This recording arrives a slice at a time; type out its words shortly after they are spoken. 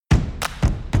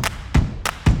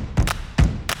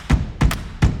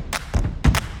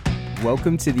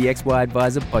Welcome to the XY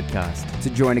Advisor podcast.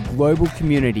 To join a global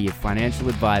community of financial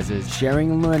advisors sharing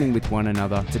and learning with one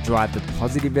another to drive the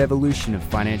positive evolution of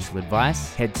financial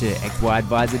advice, head to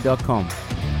xyadvisor.com.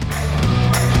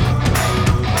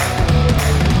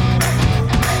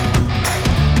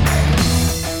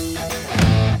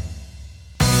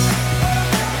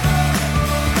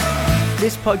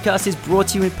 This podcast is brought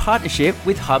to you in partnership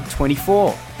with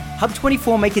Hub24.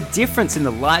 Hub24 make a difference in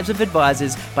the lives of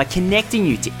advisors by connecting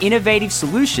you to innovative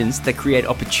solutions that create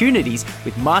opportunities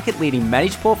with market-leading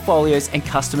managed portfolios and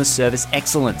customer service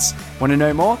excellence. Want to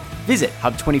know more? Visit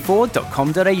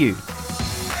hub24.com.au.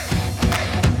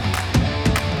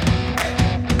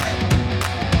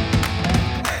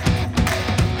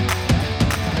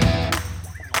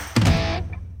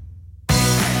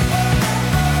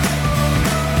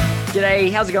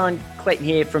 G'day, how's it going? Clayton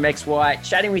here from XY,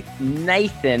 chatting with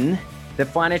Nathan, the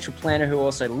financial planner who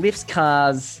also lifts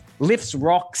cars, lifts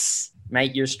rocks.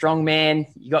 Mate, you're a strong man.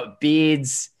 You got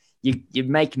beards. You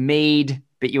make mead,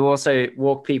 but you also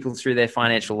walk people through their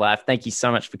financial life. Thank you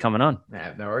so much for coming on.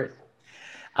 No worries.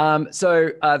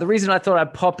 The reason I thought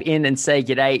I'd pop in and say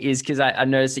g'day is because I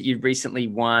noticed that you recently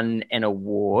won an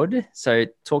award. So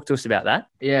talk to us about that.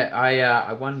 Yeah,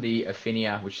 I won the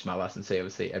Affinia, which is my licensee,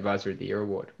 obviously, Advisor of the Year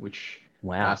award, which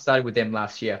I started with them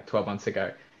last year, 12 months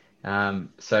ago.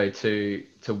 So to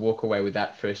walk away with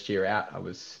that first year out,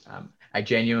 I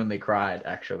genuinely cried,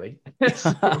 actually.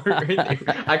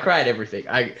 I cried everything.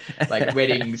 I like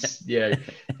weddings,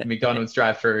 McDonald's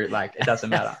drive-through, like it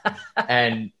doesn't matter.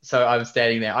 And so I was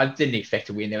standing there. I didn't expect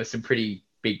to win. There were some pretty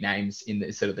big names in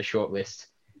the sort of the short list.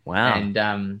 Wow.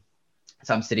 And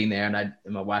so I'm sitting there, and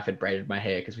my wife had braided my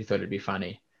hair because we thought it'd be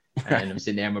funny. And I'm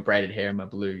sitting there in my braided hair and my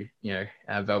blue,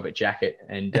 velvet jacket,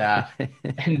 and then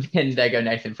they go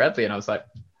Nathan Fradley, and I was like,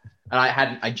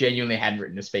 and I genuinely hadn't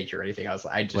written a speech or anything. I was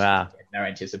like, I just had no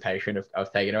anticipation of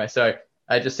taking it away. So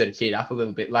I just sort of teared up a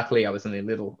little bit. Luckily, I was only a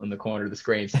little on the corner of the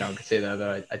screen, so no one could see that,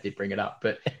 although I did bring it up.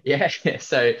 But yeah,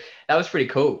 so that was pretty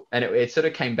cool. And it sort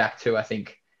of came back to, I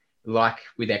think, like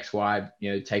with XY,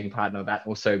 taking part in that,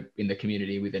 also in the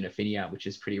community within Affinia, which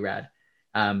is pretty rad.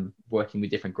 Working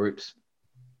with different groups.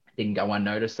 Didn't go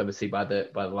unnoticed, obviously, by the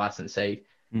licensee.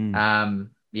 And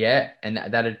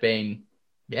that had been,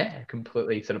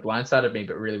 completely sort of blindsided me,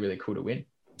 but really, really cool to win.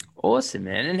 Awesome,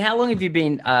 man. And how long have you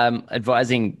been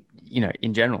advising,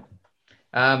 in general?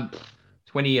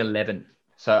 2011.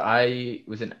 So I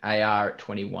was an AR at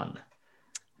 21.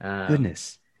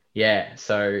 Goodness. Yeah.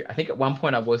 So I think at one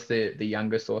point I was the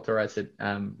youngest authorized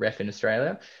ref in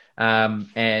Australia.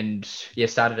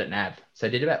 Started at NAB. So I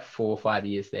did about 4 or 5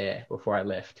 years there before I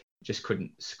left. Just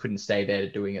couldn't stay there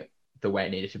doing it the way it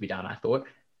needed to be done, I thought.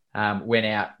 Went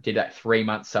out, did that 3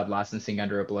 months sub-licensing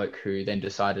under a bloke who then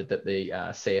decided that the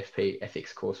CFP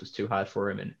ethics course was too hard for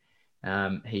him,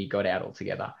 and he got out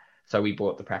altogether. So we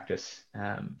bought the practice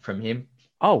from him.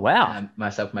 Oh, wow.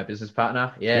 Myself and my business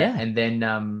partner. Yeah. And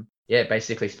then,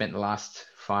 basically spent the last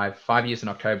 5 years in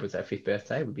October was our 5th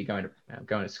birthday. We'd be going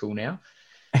to school now.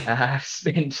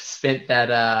 Spent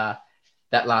that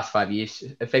last 5 years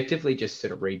effectively just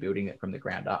sort of rebuilding it from the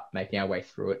ground up, making our way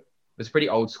through it. It was a pretty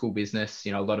old school business,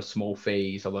 a lot of small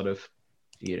fees, a lot of,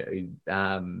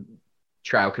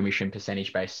 trail commission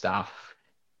percentage based stuff.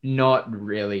 Not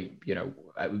really,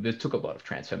 it took a lot of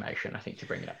transformation, I think, to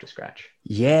bring it up to scratch.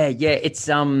 Yeah. It's,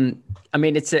 I'd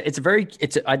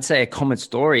say a common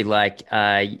story. Like,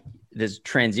 there's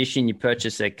transition, you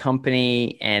purchase a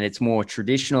company and it's more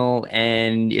traditional,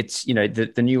 and it's,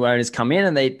 the new owners come in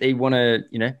and they want to,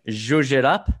 zhuzh it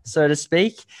up, so to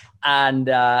speak,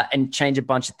 and change a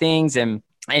bunch of things. And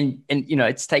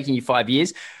it's taking you 5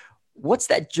 years. What's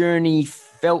that journey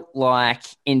felt like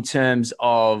in terms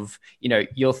of,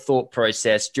 your thought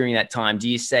process during that time? Do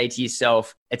you say to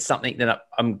yourself, it's something that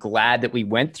I'm glad that we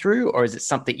went through? Or is it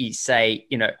something you say,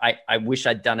 I wish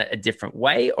I'd done it a different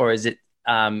way? Or is it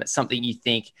something you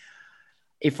think,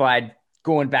 if I'd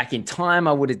gone back in time,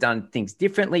 I would have done things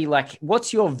differently? Like,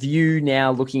 what's your view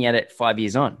now looking at it 5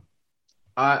 years on?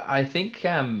 I think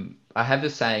I have the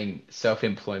saying,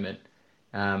 self-employment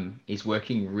is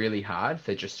working really hard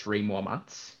for just 3 more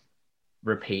months,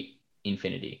 repeat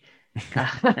infinity.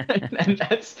 And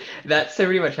that's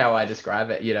pretty much how I describe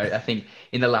it. I think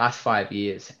in the last 5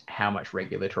 years, how much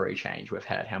regulatory change we've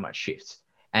had, how much shifts.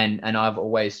 And I've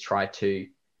always tried to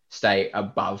stay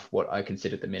above what I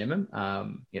consider the minimum.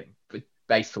 But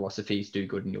base philosophies, do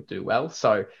good and you'll do well.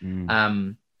 So,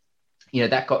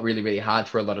 that got really, really hard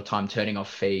for a lot of time, turning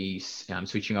off fees,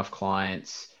 switching off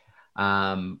clients,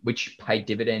 which paid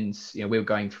dividends. We were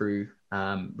going through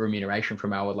remuneration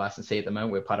from our licensee at the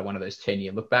moment. We're part of one of those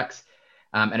 10-year lookbacks.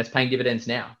 And it's paying dividends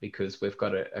now because we've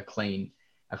got a clean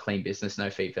business, no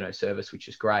fee for no service, which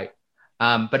is great.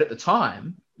 But at the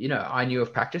time, I knew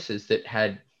of practices that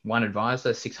had one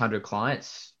advisor, 600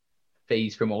 clients,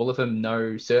 fees from all of them,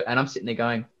 and I'm sitting there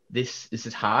going, this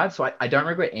is hard. So I don't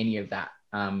regret any of that.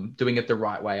 Doing it the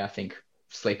right way, I think,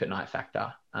 sleep at night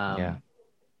factor.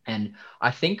 And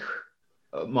I think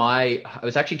I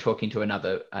was actually talking to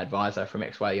another advisor from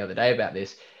XY the other day about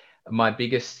this. My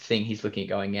biggest thing he's looking at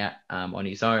going out on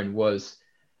his own was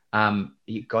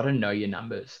you got to know your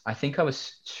numbers. I think I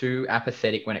was too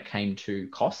apathetic when it came to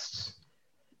costs.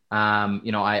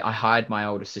 I hired my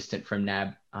old assistant from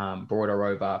NAB, brought her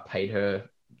over, paid her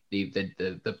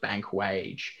the bank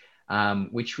wage,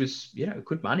 which was,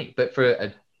 good money, but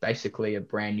for basically a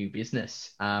brand new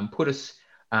business, put us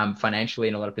financially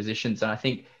in a lot of positions. And I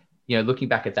think, looking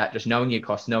back at that, just knowing your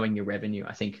costs, knowing your revenue,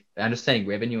 I think understanding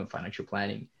revenue and financial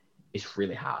planning is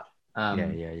really hard.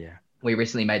 We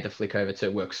recently made the flick over to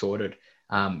Work Sorted,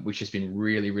 which has been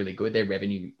really, really good. Their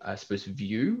revenue, I suppose,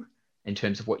 view in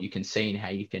terms of what you can see and how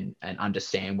you can and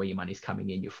understand where your money's coming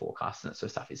in, your forecast and that sort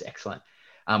of stuff is excellent.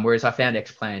 Whereas I found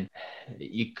Xplan,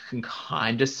 you can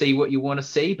kind of see what you want to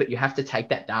see, but you have to take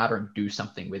that data and do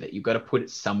something with it. You've got to put it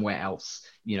somewhere else,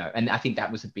 and I think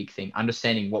that was a big thing,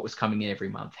 understanding what was coming in every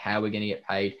month, how we're going to get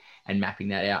paid and mapping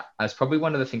that out. That's probably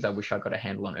one of the things I wish I got a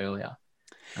handle on earlier.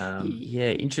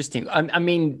 Interesting. I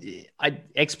mean,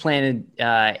 Xplan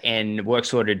and Work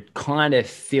Sorted kind of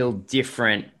fill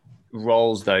different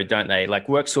roles though, don't they? Like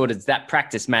Work Sorted's that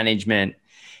practice management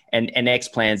and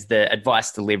Xplan's the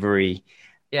advice delivery.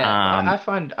 I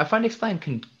find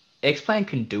Xplan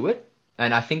can do it.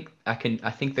 And I think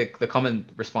the common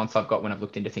response I've got when I've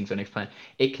looked into things on Xplan,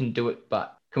 it can do it,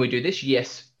 but can we do this?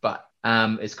 Yes, but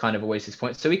it's kind of always this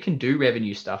point. So it can do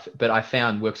revenue stuff, but I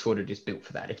found Work Sorted is built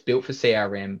for that. It's built for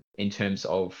CRM in terms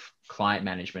of client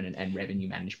management and revenue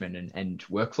management and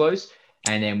workflows.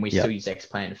 And then we still use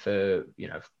Xplan for,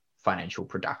 financial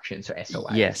production, so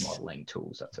SOAs, modeling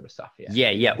tools, that sort of stuff.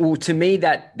 Yeah. Well, to me,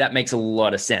 that makes a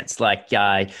lot of sense. Like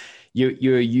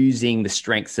you're using the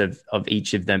strengths of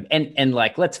each of them. And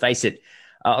like, let's face it,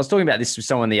 I was talking about this with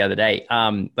someone the other day.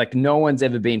 Like no one's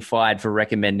ever been fired for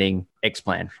recommending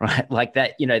Xplan, right? Like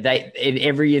that, they in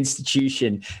every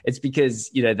institution, it's because,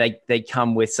 they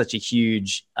come with such a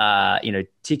huge,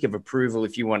 tick of approval,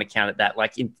 if you want to count it that.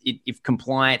 Like if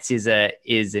compliance is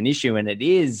an issue, and it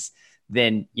is,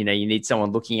 then, you need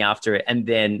someone looking after it. And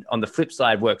then on the flip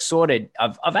side, Work Sorted,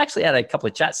 I've actually had a couple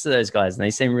of chats to those guys and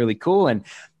they seem really cool. And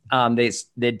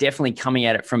they're definitely coming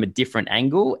at it from a different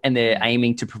angle and they're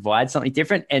aiming to provide something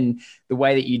different. And the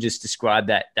way that you just described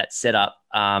that setup,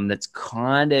 that's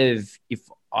kind of, if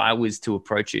I was to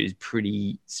approach it, is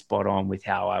pretty spot on with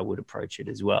how I would approach it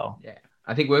as well. Yeah.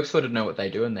 I think Work Sorted know what they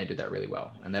do and they do that really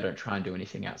well. And they don't try and do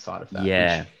anything outside of that.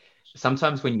 Yeah.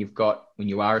 Sometimes when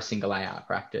you are a single AR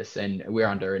practice, and we're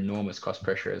under enormous cost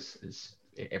pressure as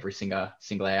every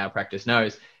single AR practice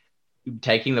knows,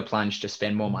 taking the plunge to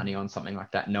spend more money on something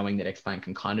like that, knowing that Xplan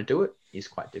can kind of do it, is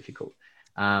quite difficult.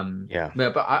 But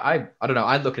I don't know.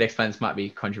 I look at Xplan, this might be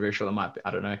controversial. It might be,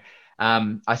 I don't know.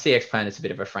 I see Xplan as a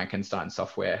bit of a Frankenstein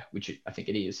software, which I think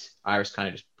it is. Iris kind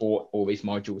of just bought all these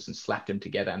modules and slapped them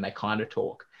together and they kind of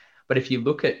talk. But if you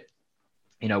look at,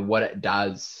 what it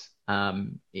does,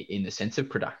 in the sense of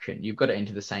production, you've got to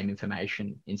enter the same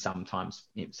information in some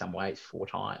ways 4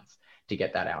 times to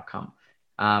get that outcome.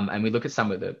 And we look at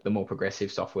some of the more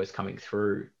progressive softwares coming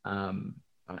through.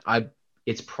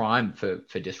 It's prime for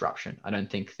disruption. I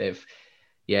don't think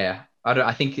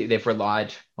I think they've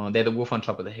relied on, they're the wolf on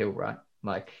top of the hill, right?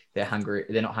 Like they're hungry.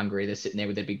 They're not hungry. They're sitting there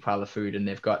with their big pile of food and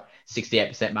they've got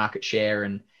 68% market share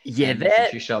and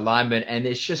institutional alignment. And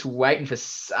it's just waiting for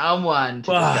someone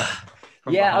to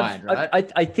behind,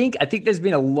 right? I think there's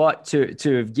been a lot to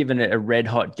have given it a red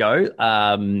hot go.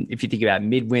 If you think about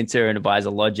Midwinter and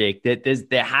Advisor Logic,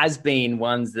 there has been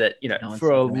ones that for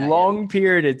a long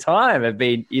period of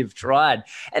time you've tried,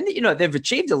 and they've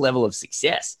achieved a level of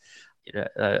success.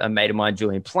 A mate of mine,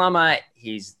 Julian Plummer,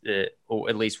 he's or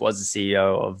at least was the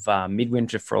CEO of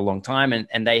Midwinter for a long time,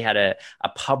 and they had a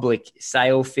public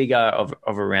sale figure of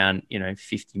around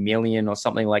 50 million or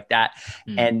something like that,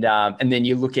 and then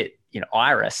you look at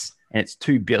Iris, and it's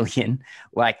 2 billion.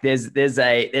 Like there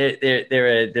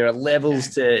are levels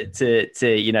to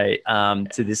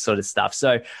this sort of stuff.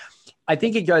 So I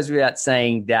think it goes without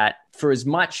saying that for as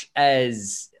much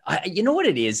as you know what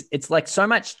it is, it's like so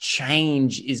much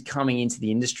change is coming into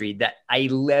the industry that a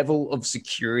level of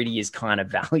security is kind of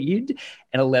valued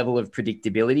and a level of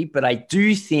predictability. But I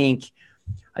do think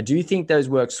those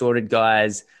Work Sorted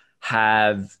guys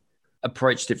have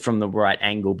approached it from the right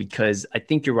angle, because I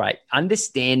think you're right.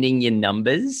 Understanding your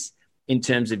numbers in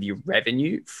terms of your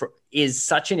revenue is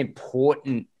such an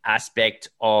important aspect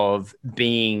of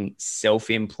being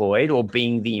self-employed or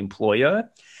being the employer.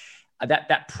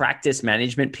 That practice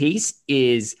management piece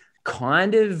is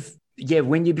kind of,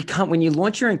 when you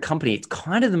launch your own company, it's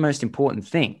kind of the most important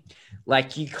thing.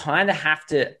 Like, you kind of have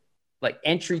to, like,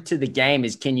 entry to the game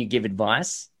is, can you give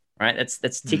advice, right?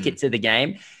 That's ticket to the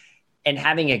game. And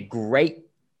having a great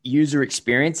user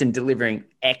experience and delivering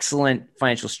excellent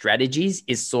financial strategies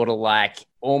is sort of like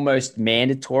almost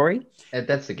mandatory.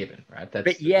 That's a given, right? That's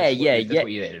what you're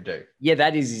there to do. Yeah,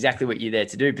 that is exactly what you're there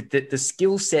to do. But the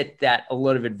skill set that a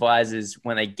lot of advisors,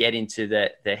 when they get into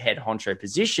the head honcho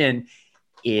position,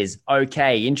 is,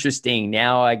 okay, interesting.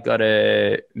 Now I got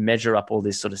to measure up all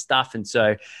this sort of stuff. And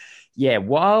so,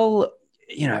 while,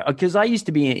 because I used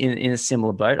to be in a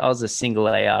similar boat, I was a single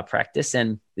AR practice,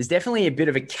 and there's definitely a bit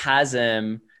of a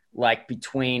chasm, like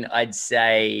between, I'd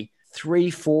say,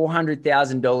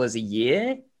 $300,000-$400,000 a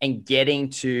year and getting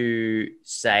to,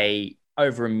 say,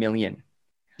 over $1 million.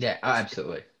 Yeah,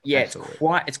 absolutely. Yeah, absolutely.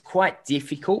 It's quite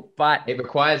difficult, but it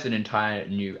requires an entire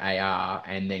new AR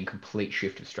and then complete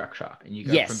shift of structure. And you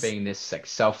go from being this like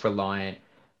self-reliant,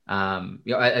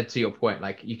 to your point,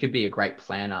 like, you could be a great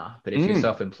planner, but if you're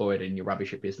self-employed and you're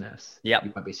rubbish at business, you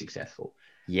won't be successful.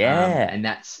 And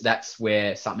that's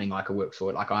where something like a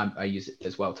workflow, like I use it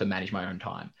as well to manage my own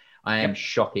time. I am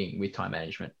shocking with time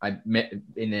management. I met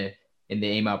in the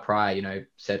email prior,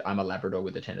 said I'm a Labrador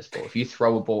with a tennis ball. If you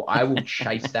throw a ball, I will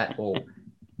chase that ball.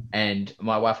 And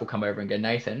my wife will come over and go,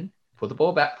 Nathan, put the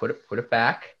ball back, put it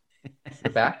back.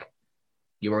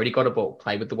 You already got a ball.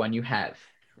 Play with the one you have.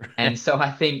 And so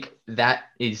I think that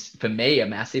is, for me, a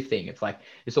massive thing. It's like,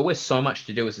 there's always so much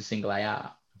to do as a single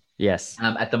AR. Yes.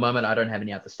 At the moment, I don't have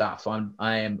any other staff, so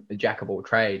I am a jack of all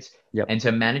trades. Yep. And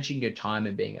so managing your time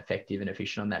and being effective and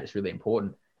efficient on that is really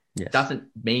important. Yes. It doesn't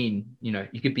mean,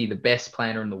 you could be the best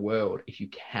planner in the world. If you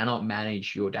cannot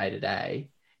manage your day-to-day,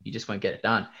 you just won't get it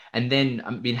done. And then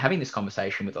I've been having this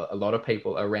conversation with a lot of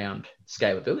people around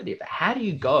scalability. But how do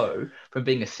you go from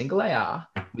being a single AR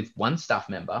with one staff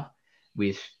member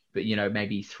with,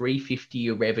 maybe 350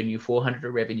 of revenue, 400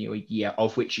 of revenue a year,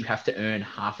 of which you have to earn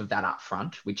half of that up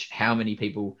front, which how many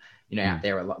people, out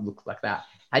there look like that?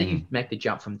 How do you make the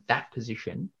jump from that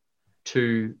position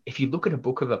to, if you look at a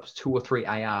book of a 2 or 3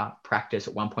 AR practice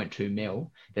at 1.2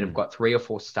 mil that have got 3 or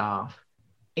 4 staff,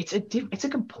 it's a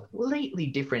completely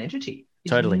different entity.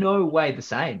 It's totally no way the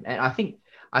same. And I think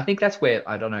that's where,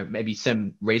 I don't know, maybe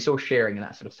some resource sharing and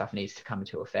that sort of stuff needs to come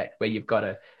into effect, where you've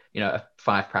got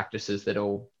 5 practices that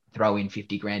all throw in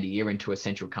 50 grand a year into a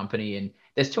central company, and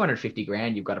there's 250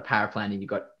 grand. You've got a power planner, you've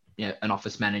got an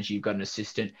office manager, you've got an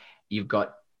assistant, you've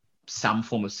got some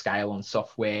form of scale on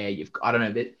software. I don't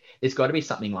know, there's got to be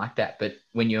something like that. But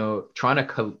when you're trying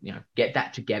to get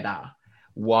that together,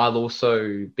 while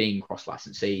also being cross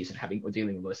licensees and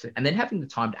dealing with this, and then having the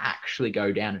time to actually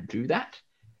go down and do that.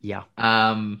 Yeah.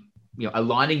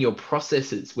 Aligning your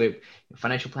processes with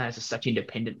financial planners are such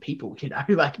independent people, I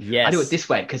do it this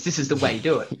way because this is the way you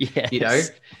do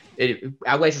it.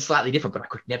 Our ways are slightly different, but I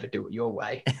could never do it your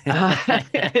way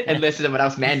unless someone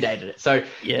else mandated it. So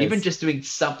even just doing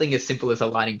something as simple as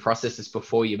aligning processes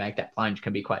before you make that plunge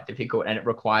can be quite difficult, and it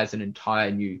requires an entire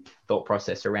new thought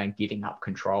process around giving up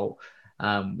control.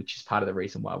 Which is part of the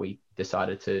reason why we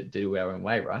decided to do our own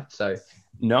way, right? So,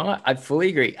 no, I fully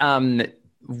agree.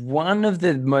 One of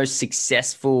the most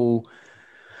successful,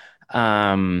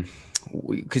 because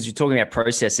you're talking about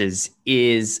processes,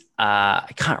 is I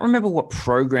can't remember what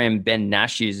program Ben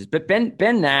Nash uses, but Ben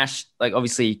Nash, like,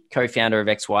 obviously co-founder of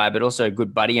XY, but also a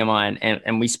good buddy of mine,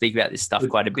 and we speak about this stuff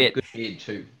quite a bit. Good beard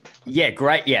too. Yeah,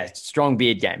 great. Yeah, strong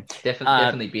beard game.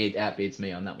 Definitely beard outbeards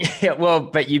me on that one. Yeah, well,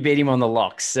 but you beat him on the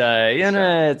locks. So,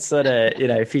 it's sort of,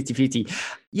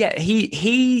 50-50. Yeah,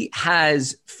 he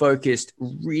has focused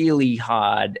really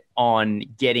hard on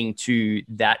getting to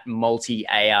that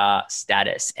multi-AR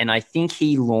status. And I think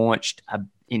he launched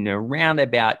in around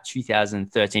about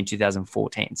 2013,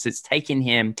 2014. So it's taken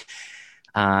him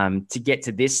to get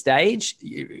to this stage.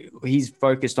 He's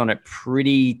focused on it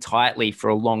pretty tightly for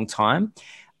a long time.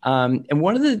 And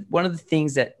one of the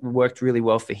things that worked really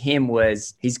well for him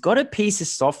was he's got a piece of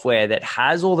software that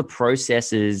has all the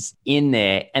processes in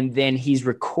there, and then he's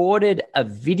recorded a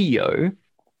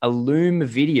Loom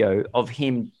video of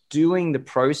him doing the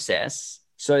process,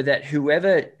 so that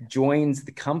whoever joins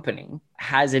the company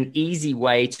has an easy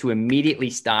way to immediately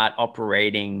start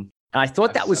operating. And I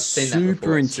thought that was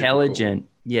super intelligent. Super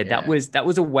cool. Yeah, that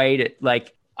was a way to,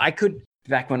 like, I could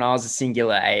back when I was a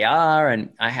singular AR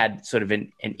and I had sort of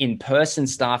an in-person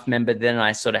staff member, then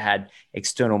I sort of had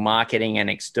external marketing and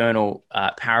external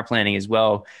power planning as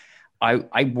well.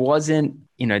 I wasn't,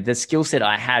 the skill set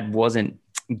I had wasn't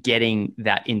getting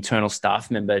that internal staff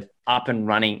member up and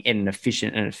running in an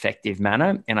efficient and effective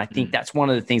manner. And I think that's one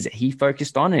of the things that he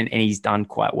focused on, and he's done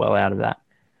quite well out of that.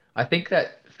 I think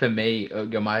that for me,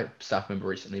 my staff member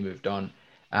recently moved on,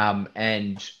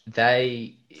 and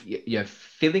they,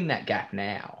 filling that gap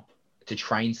now to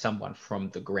train someone from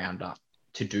the ground up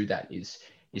to do that is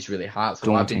really hard.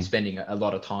 So I've been spending a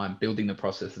lot of time building the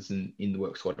processes in the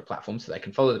WorkSquad platform so they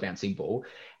can follow the bouncing ball.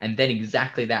 And then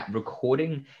exactly that,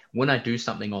 recording when I do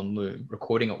something on Loom,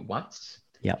 recording it once.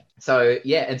 Yeah. So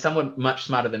yeah, and someone much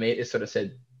smarter than me just sort of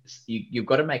said, you've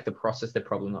got to make the process the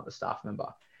problem, not the staff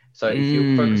member. So if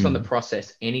you focus on the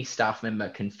process, any staff member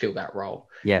can fill that role.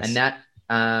 Yes. And that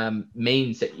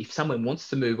means that if someone wants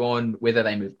to move on, whether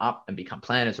they move up and become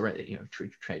planners or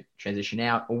transition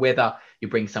out, or whether you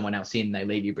bring someone else in, they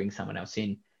leave, you bring someone else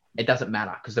in, it doesn't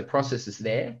matter because the process is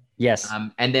there. Yes.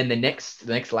 And then the next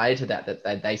layer to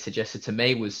that they suggested to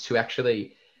me was to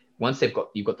actually, once you've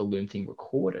got the Loom thing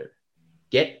recorded,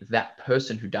 get that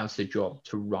person who does the job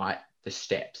to write the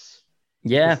steps.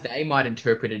 Yeah. Because they might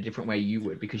interpret it a different way you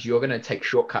would, because you're going to take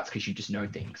shortcuts because you just know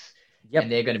things. Yep.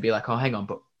 And they're going to be like, oh, hang on,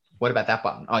 but what about that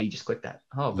button? Oh, you just click that.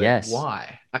 Oh, but yes.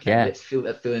 why? Okay, let's fill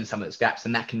in some of those gaps.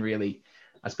 And that can really,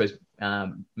 I suppose,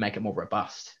 make it more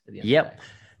robust at the end of the day.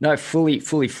 No,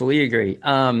 fully agree.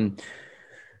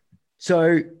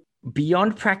 So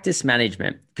beyond practice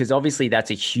management, because obviously that's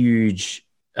a huge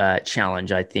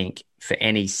challenge, I think, for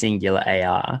any singular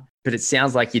AR, but it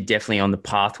sounds like you're definitely on the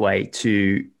pathway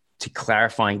to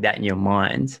clarifying that in your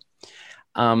mind.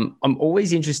 I'm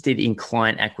always interested in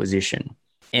client acquisition.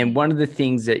 And one of the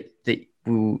things that we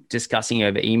were discussing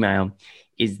over email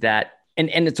is that, and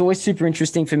it's always super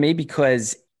interesting for me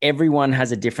because everyone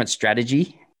has a different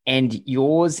strategy and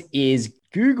yours is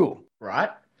Google.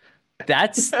 Right.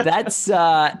 That's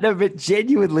no, but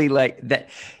genuinely like that.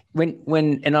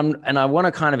 And I want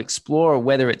to kind of explore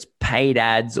whether it's paid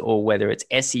ads or whether it's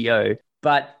SEO,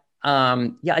 but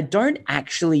I don't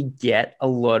actually get a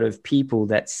lot of people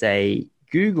that say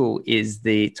Google is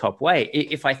the top way.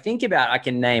 If I think about it, I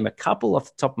can name a couple off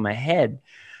the top of my head.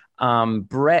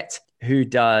 Brett, who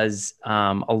does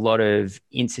a lot of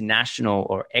international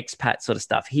or expat sort of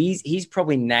stuff, he's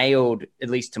probably nailed, at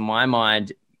least to my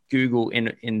mind, Google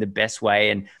in the best way.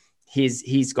 And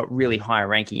he's got really high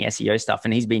ranking SEO stuff,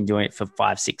 and he's been doing it for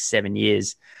 5, 6, 7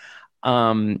 years.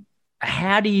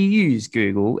 How do you use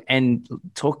Google? And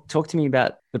talk to me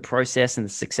about the process and the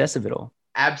success of it all.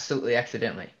 Absolutely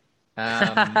accidentally.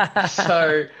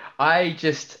 So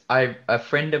a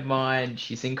friend of mine,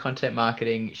 she's in content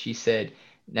marketing. She said,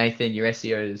 Nathan, your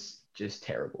SEO is just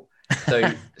terrible.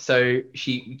 So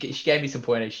she gave me some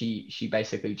pointers. She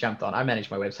basically jumped on. I managed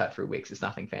my website for weeks. It's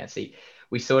nothing fancy.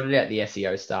 We sorted out the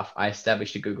SEO stuff. I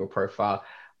established a Google profile.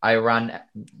 I run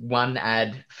one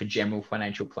ad for general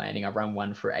financial planning. I run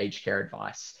one for aged care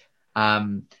advice.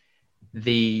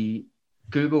 The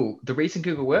reason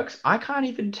Google works, I can't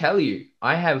even tell you.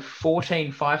 I have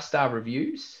 14 5-star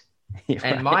reviews. Right.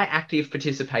 And my active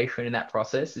participation in that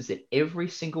process is that every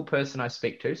single person I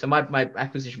speak to, so my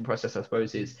acquisition process, I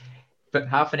suppose, is for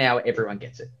half an hour, everyone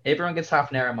gets it. Everyone gets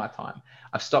half an hour of my time.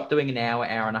 I've stopped doing an hour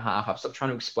and a half. I've stopped trying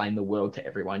to explain the world to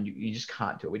everyone. You just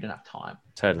can't do it. We don't have time.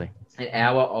 Totally.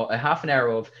 A half an hour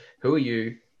of who are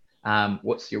you?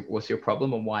 What's your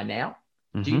problem and why now?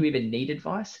 Mm-hmm. Do you even need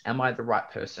advice? Am I the right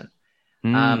person?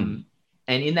 And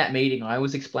in that meeting, I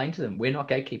always explain to them, we're not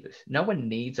gatekeepers. No one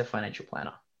needs a financial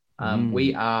planner.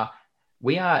 We are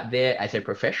there as a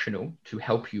professional to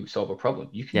help you solve a problem.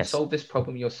 You can solve this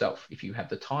problem yourself if you have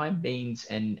the time, means,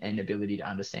 and ability to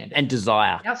understand it. And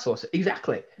desire. Outsource it.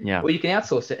 Exactly. Yeah. Or you can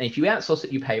outsource it. And if you outsource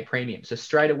it, you pay a premium. So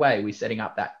straight away, we're setting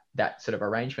up that sort of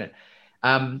arrangement.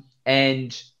 But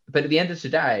at the end of the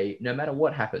day, no matter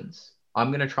what happens, I'm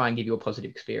going to try and give you a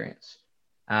positive experience.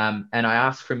 And I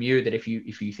ask from you that if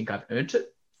you think I've earned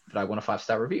it, that I want a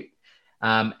 5-star review.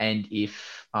 And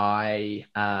if I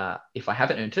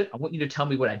haven't earned it, I want you to tell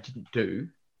me what I didn't do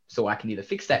so I can either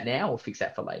fix that now or fix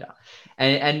that for later.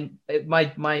 And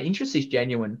my interest is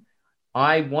genuine.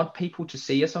 I want people to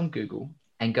see us on Google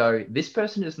and go, this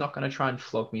person is not going to try and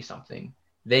flog me something.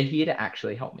 They're here to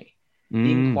actually help me.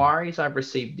 The inquiries I've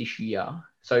received this year,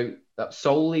 so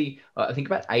solely, I think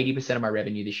about 80% of my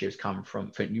revenue this year has come for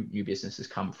new businesses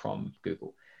come from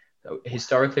Google. So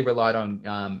historically relied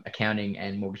on accounting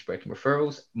and mortgage broking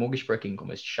referrals. Mortgage broking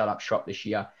almost shut up shop this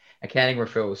year. Accounting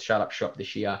referrals shut up shop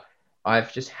this year.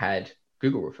 I've just had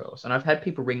Google referrals. And I've had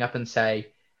people ring up and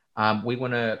say, we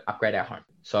want to upgrade our home.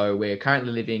 So we're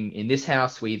currently living in this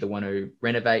house. We either want to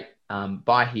renovate,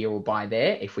 buy here or buy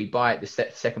there. If we buy at the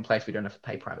second place, we don't have to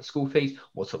pay private school fees.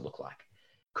 What's it look like?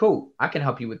 Cool. I can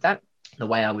help you with that. The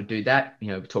way I would do that,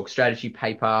 talk strategy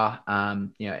paper,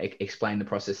 explain the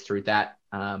process through that,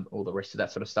 all the rest of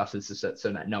that sort of stuff. This is sort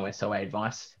of that no SOA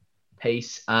advice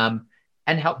piece, and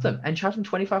help them and charge them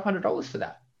 $2,500 for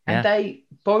that. And they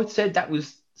both said that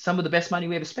was some of the best money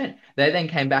we ever spent. They then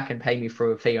came back and paid me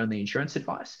for a fee on the insurance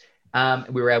advice.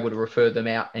 We were able to refer them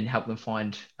out and help them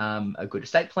find a good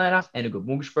estate planner and a good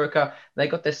mortgage broker. They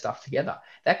got their stuff together.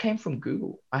 That came from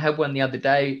Google. I had one the other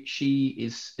day. She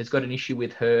has got an issue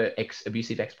with her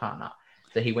abusive ex-partner.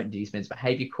 So he went and did his men's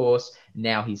behavior course.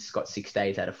 Now he's got 6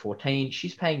 days out of 14.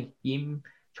 She's paying him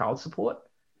child support.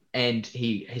 And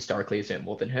he historically has earned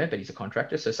more than her, but he's a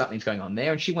contractor. So something's going on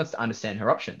there. And she wants to understand her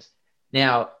options.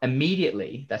 Now,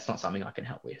 immediately, that's not something I can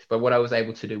help with. But what I was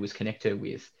able to do was connect her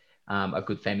with a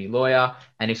good family lawyer,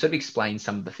 and he sort of explained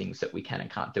some of the things that we can and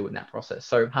can't do in that process.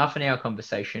 So half an hour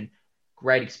conversation,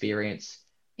 great experience.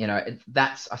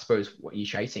 That's, I suppose, what you're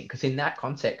chasing. Because in that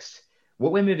context,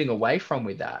 what we're moving away from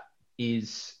with that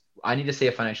is I need to see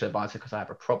a financial advisor because I have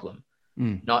a problem.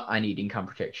 Not I need income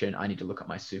protection. I need to look at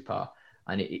my super.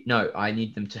 I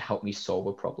need them to help me solve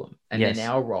a problem. And then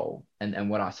our role and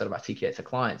what I sort of articulate to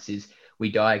clients is we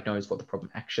diagnose what the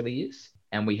problem actually is,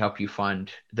 and we help you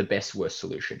find the best worst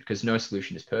solution, because no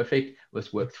solution is perfect.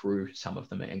 Let's work through some of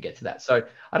them and get to that. So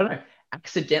I don't know,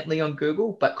 accidentally on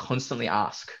Google, but constantly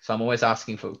ask. So I'm always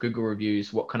asking for Google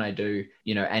reviews. What can I do?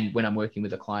 And when I'm working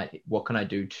with a client, what can I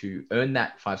do to earn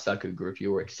that 5-star Google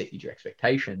review or exceed your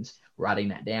expectations? Writing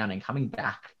that down and coming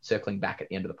back, circling back at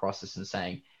the end of the process and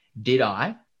saying, did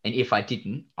I? And if I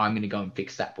didn't, I'm going to go and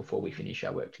fix that before we finish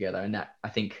our work together. And that, I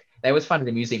think, they always find it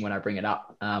amusing when I bring it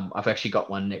up. I've actually got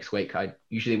one next week. I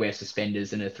usually wear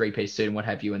suspenders and a 3-piece suit and what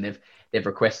have you. And they've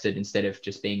requested, instead of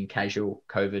just being casual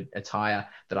COVID attire,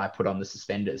 that I put on the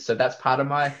suspenders. So that's part of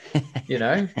my,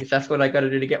 if that's what I got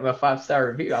to do to get my 5-star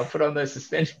review, I'll put on those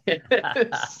suspenders.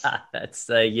 That's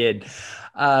so good.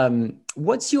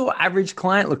 What's your average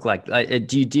client look like?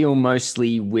 Do you deal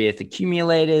mostly with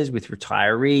accumulators, with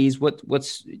retirees?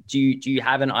 Do you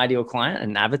have an ideal client,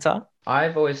 an avatar?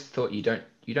 I've always thought you don't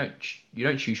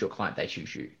choose your client, they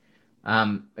choose you.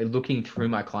 Looking through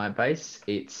my client base,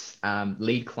 it's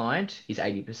lead client is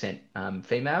 80%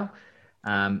 female,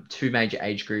 2 major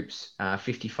age groups,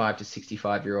 55 to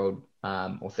 65-year-old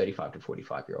or 35 to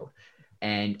 45-year-old,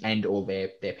 and all their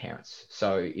parents.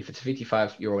 So if it's a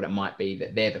 55-year-old, it might be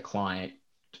that they're the client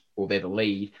or they're the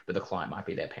lead, but the client might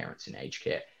be their parents in aged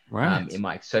care.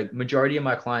 Right. So majority of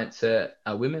my clients are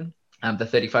women. The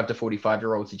 35 to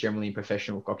 45-year-olds are generally in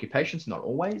professional occupations, not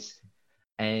always.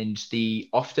 And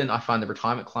often I find the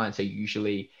retirement clients are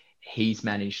usually, he's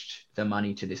managed the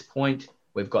money to this point.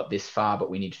 We've got this far, but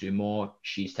we need to do more.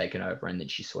 She's taken over, and then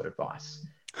she sought advice.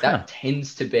 That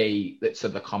tends to be sort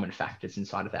of the common factors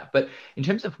inside of that. But in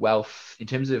terms of wealth, in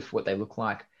terms of what they look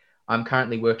like, I'm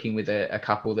currently working with a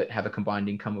couple that have a combined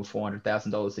income of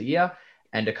 $400,000 a year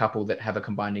and a couple that have a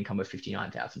combined income of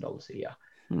 $59,000 a year.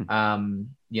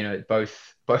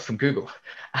 Both from Google.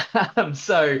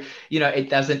 So, it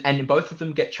doesn't, and both of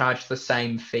them get charged the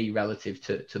same fee relative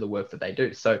to the work that they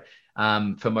do. So,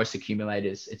 for most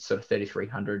accumulators, it's sort of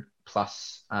 $3,300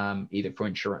 plus, either for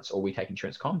insurance or we take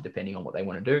insurance depending on what they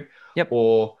want to do.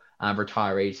 Or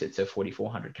retirees, it's a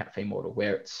 $4,400 cap fee model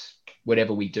where it's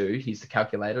whatever we do. Here's the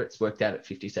calculator. It's worked out at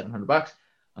 $5,700.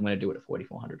 I'm going to do it at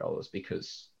 $4,400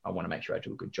 because I want to make sure I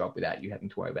do a good job without you having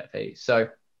to worry about fees. So,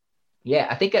 yeah,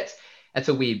 I think that's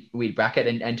a weird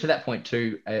bracket. And to that point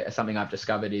too, something I've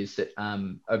discovered is that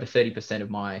over 30% of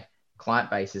my client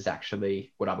base is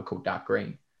actually what I would call dark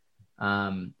green.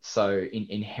 So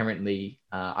inherently,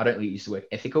 I don't really use the word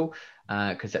ethical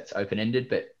because that's open-ended,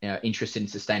 but interested in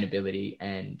sustainability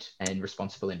and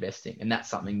responsible investing. And that's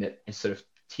something that has sort of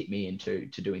tipped me into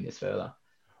doing this further.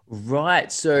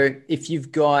 Right. So if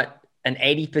you've got an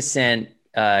 80%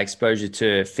 exposure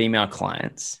to female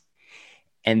clients,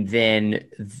 and then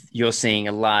you're seeing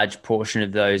a large portion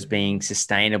of those being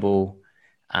sustainable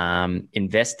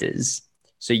investors.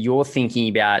 So you're thinking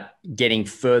about getting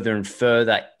further and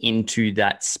further into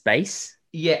that space?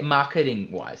 Yeah,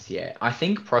 marketing wise, yeah. I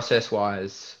think process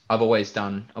wise, I've always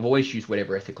used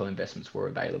whatever ethical investments were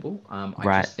available.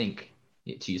 I just think,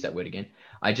 to use that word again,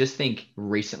 I just think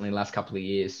recently, last couple of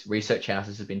years, research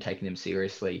houses have been taking them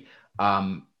seriously.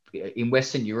 In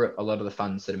Western Europe, a lot of the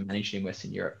funds that are managed in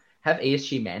Western Europe have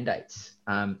ESG mandates.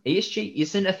 ESG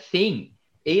isn't a thing.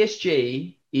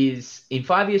 ESG is, in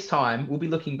 5 years' time, we'll be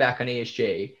looking back on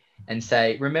ESG and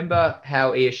say, remember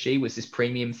how ESG was this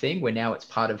premium thing where now it's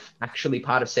part of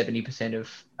 70%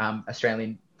 of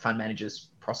Australian fund managers'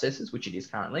 processes, which it is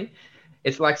currently.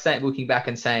 It's like looking back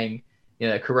and saying,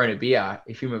 Corona beer,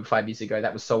 if you remember 5 years ago,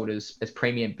 that was sold as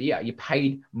premium beer. You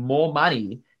paid more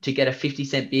money to get a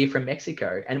 50-cent beer from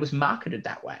Mexico, and it was marketed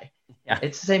that way. Yeah.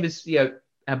 It's the same as,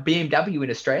 a BMW in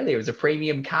Australia is a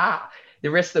premium car. The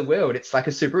rest of the world, it's like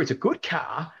a Subaru. It's a good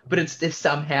car, but they've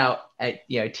somehow,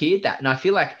 tiered that. And I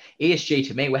feel like ESG,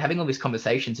 to me, we're having all these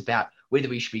conversations about whether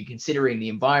we should be considering the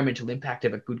environmental impact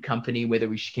of a good company, whether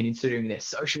we should be considering their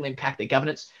social impact, their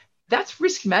governance. That's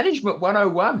risk management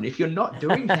 101. If you're not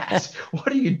doing that, what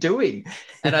are you doing?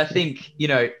 And I think,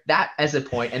 that as a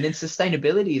point, and then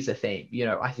sustainability is a theme.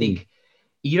 I think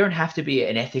you don't have to be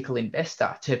an ethical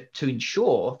investor to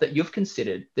ensure that you've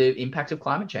considered the impact of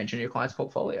climate change on your client's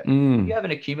portfolio. If you have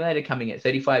an accumulator coming at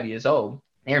 35 years old,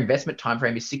 their investment time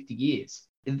frame is 60 years.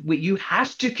 You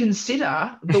have to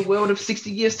consider the world of 60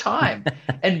 years time.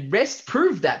 And Rest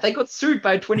proved that. They got sued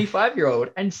by a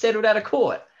 25-year-old and settled out of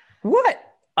court. What?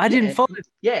 I didn't follow it.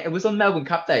 Yeah, it was on Melbourne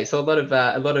Cup Day, so a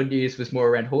lot of news was more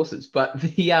around horses. But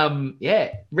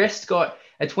Rest got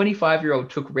a 25-year-old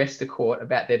took Rest to court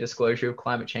about their disclosure of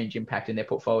climate change impact in their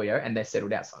portfolio, and they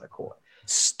settled outside of court.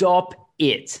 Stop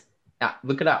it.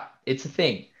 Look it up. It's a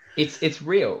thing. It's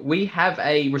real. We have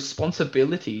a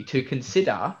responsibility to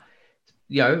consider,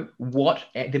 what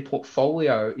the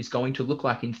portfolio is going to look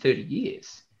like in 30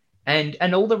 years.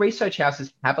 And all the research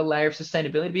houses have a layer of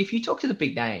sustainability. But if you talk to the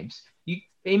big names, you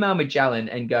email Magellan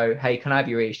and go, hey, can I have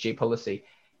your ESG policy?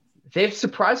 They're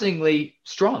surprisingly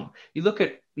strong. You look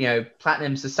at,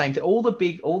 Platinum's the same thing. All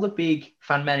the big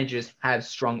fund managers have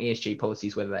strong ESG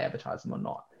policies, whether they advertise them or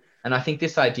not. And I think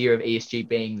this idea of ESG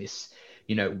being this,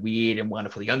 weird and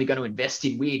wonderful, you're only going to invest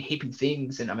in weird hippie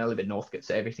things. And I live in Northcote,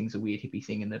 so everything's a weird hippie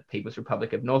thing in the People's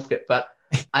Republic of Northcote. But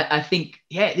I think,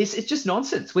 it's just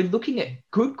nonsense. We're looking at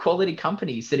good quality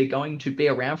companies that are going to be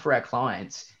around for our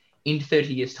clients in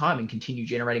 30 years' time and continue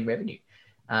generating revenue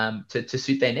to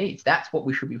suit their needs. That's what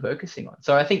we should be focusing on.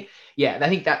 So I think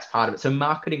that's part of it. So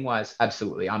marketing wise,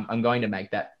 absolutely. I'm going to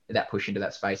make that push into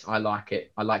that space. I like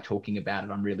it. I like talking about it.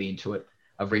 I'm really into it.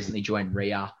 I've recently joined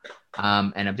RIA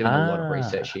and I'm doing a lot of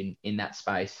research in that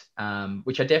space,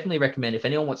 which I definitely recommend. If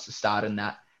anyone wants to start in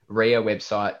that RIA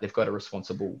website, they've got a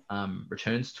responsible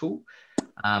returns tool.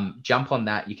 Jump on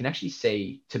that. You can actually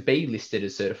see, to be listed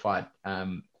as certified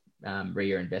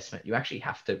RIA investment, you actually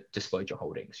have to disclose your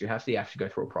holdings. You have to go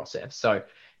through a process. So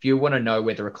if you want to know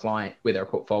whether a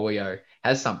portfolio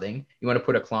has something, you want to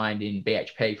put a client in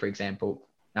BHP, for example.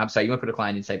 So you want to put a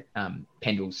client in, say,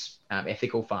 Pendle's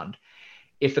ethical fund.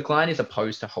 If the client is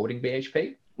opposed to holding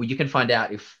BHP, well, you can find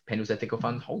out if Pendle's ethical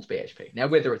fund holds BHP. Now,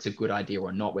 whether it's a good idea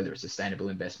or not, whether it's a sustainable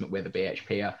investment, whether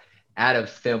BHP are out of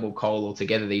thermal coal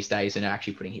altogether these days and are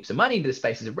actually putting heaps of money into the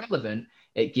space is irrelevant.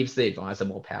 It gives the advisor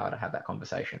more power to have that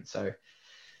conversation. So,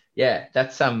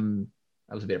 that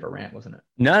was a bit of a rant, wasn't it?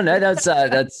 No,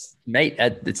 that's mate.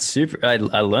 It's super. I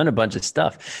learned a bunch of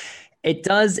stuff. It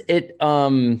does it.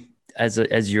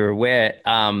 As you're aware,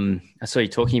 I saw you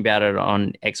talking about it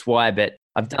on XY, but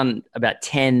I've done about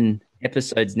 10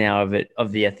 episodes now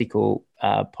of the ethical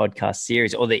podcast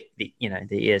series, or the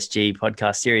ESG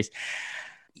podcast series.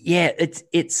 Yeah,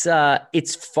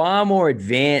 it's far more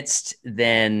advanced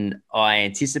than I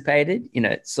anticipated.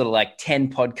 Sort of like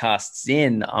 10 podcasts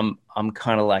in, I'm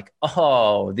kind of like,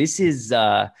 oh, this is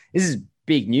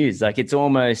big news. Like I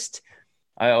almost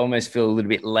feel a little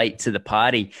bit late to the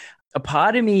party. A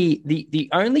part of me, the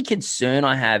only concern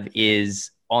I have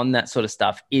is on that sort of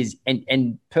stuff is,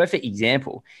 and perfect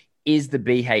example is the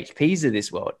BHPs of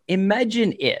this world.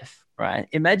 Imagine if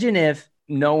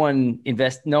no one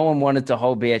wanted to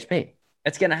hold BHP.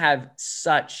 It's going to have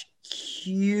such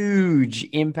huge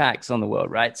impacts on the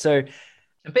world, right? So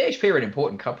BHP are an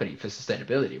important company for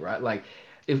sustainability, right? Like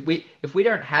if we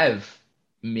don't have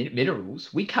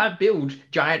minerals, we can't build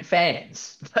giant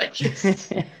fans. Like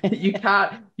you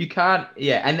can't.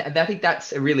 Yeah. And I think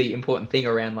that's a really important thing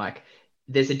around, like,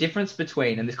 there's a difference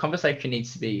between, and this conversation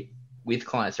needs to be with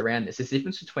clients around this, there's a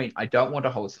difference between I don't want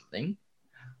to hold something,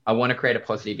 I want to create a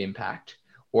positive impact,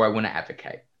 or I want to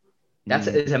advocate.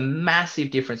 There's a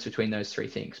massive difference between those three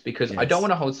things, because I don't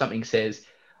want to hold something says,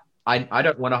 I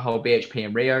don't want to hold BHP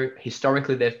and Rio.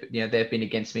 Historically, they've been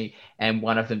against me, and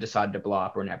one of them decided to blow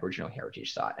up an Aboriginal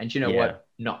heritage site. And you know what?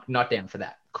 Not down for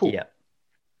that. Cool. Yeah.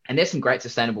 And there's some great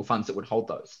sustainable funds that would hold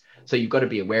those. So you've got to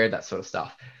be aware of that sort of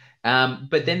stuff.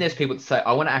 But then there's people that say,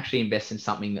 I want to actually invest in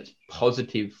something that's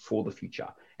positive for the future.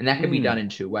 And that can be done in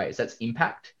two ways. That's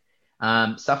impact.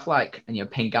 Stuff like,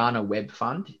 Pengana Web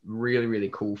Fund, really, really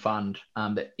cool fund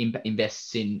that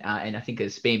invests in, and I think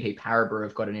as BNP Paribas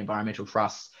have got an environmental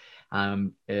trust.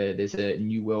 There's a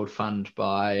New World Fund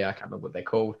by, I can't remember what they're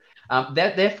called.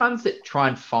 They're funds that try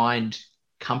and find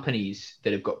companies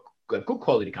that have got good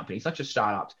quality companies, not just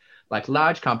startups, like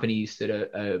large companies that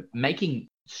are making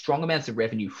strong amounts of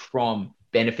revenue from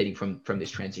benefiting from this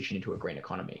transition into a green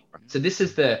economy. So this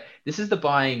is the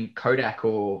buying Kodak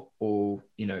or Apple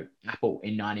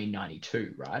in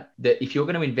 1992, right? That if you're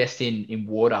going to invest in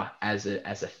water as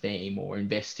a theme, or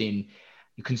invest in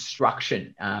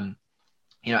construction,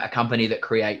 a company that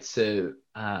creates a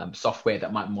software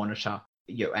that might monitor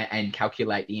and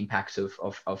calculate the impacts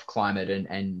of climate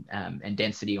and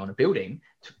density on a building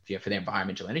for the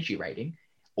environmental energy rating.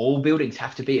 All buildings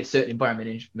have to be a certain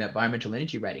environmental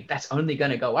energy rating. That's only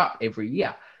going to go up every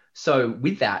year. So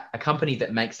with that, a company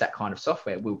that makes that kind of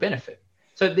software will benefit.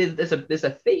 So there's a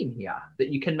theme here that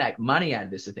you can make money out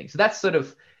of this thing. So that's sort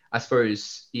of, I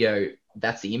suppose,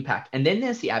 that's the impact. And then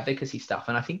there's the advocacy stuff.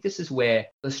 And I think this is where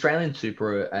Australian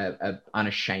Super are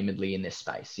unashamedly in this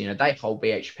space. They hold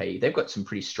BHP. They've got some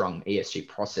pretty strong ESG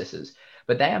processes,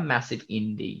 but they are massive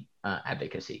in the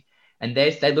advocacy. And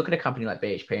they look at a company like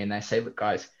BHP and they say, look,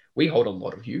 guys, we hold a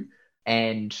lot of you,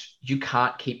 and you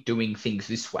can't keep doing things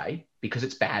this way because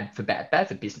it's bad for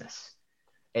business.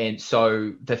 And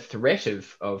so the threat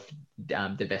of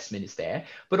divestment is there,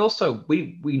 but also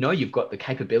we know you've got the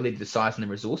capability, the size, and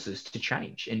the resources to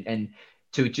change, and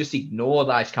to just ignore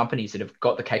large companies that have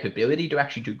got the capability to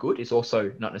actually do good is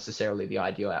also not necessarily the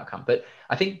ideal outcome. But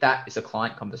I think that is a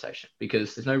client conversation,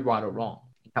 because there's no right or wrong.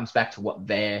 It comes back to what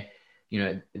their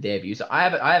views. I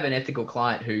have an ethical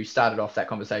client who started off that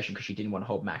conversation because she didn't want to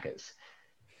hold Macca's.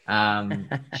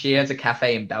 She has a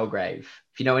cafe in Belgrave.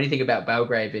 If you know anything about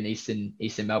Belgrave in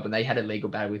eastern Melbourne, they had a legal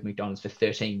battle with McDonald's for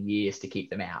 13 years to keep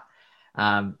them out.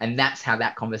 And that's how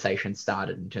that conversation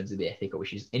started in terms of the ethical,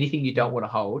 which is anything you don't want to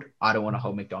hold, I don't want to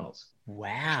hold McDonald's.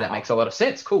 Wow. So that makes a lot of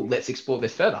sense. Cool. Let's explore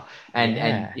this further.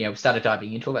 And we started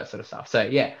diving into all that sort of stuff. So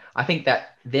yeah, I think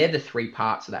that they're the three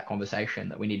parts of that conversation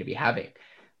that we need to be having.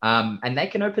 And they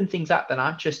can open things up that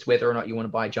aren't just whether or not you want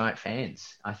to buy giant fans.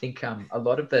 I think a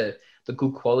lot of the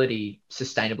good quality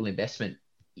sustainable investment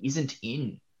isn't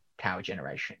in power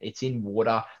generation. It's in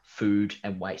water, food,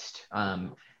 and waste.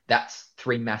 That's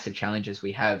three massive challenges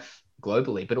we have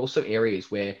globally, but also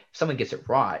areas where if someone gets it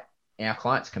right, our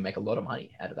clients can make a lot of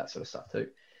money out of that sort of stuff too.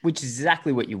 Which is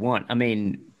exactly what you want. I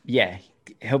mean, yeah,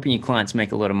 helping your clients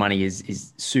make a lot of money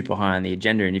is super high on the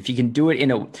agenda. And if you can do it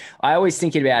I always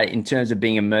think about it in terms of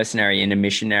being a mercenary and a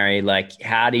missionary, like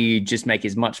how do you just make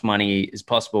as much money as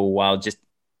possible while just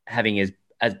having as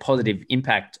positive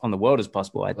impact on the world as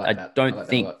possible. I don't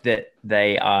think that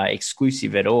they are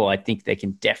exclusive at all. I think they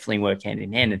can definitely work hand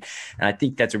in hand. And I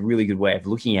think that's a really good way of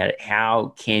looking at it.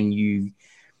 How can you,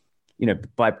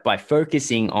 by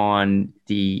focusing on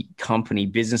the company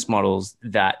business models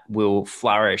that will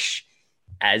flourish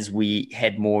as we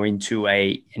head more into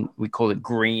and we call it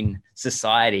green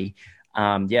society.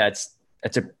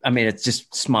 It's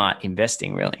just smart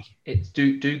investing, really. It's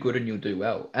do good and you'll do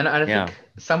well. And I think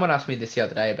someone asked me this the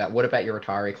other day about what about your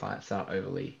retiree clients that aren't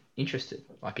overly interested?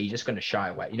 Like, are you just going to shy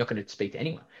away? You're not going to speak to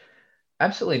anyone?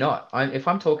 Absolutely not. If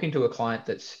I'm talking to a client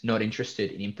that's not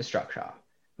interested in infrastructure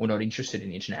or not interested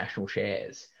in international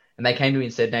shares, and they came to me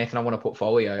and said, Nathan, I want a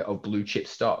portfolio of blue chip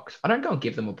stocks, I don't go and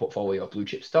give them a portfolio of blue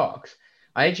chip stocks.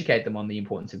 I educate them on the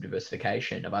importance of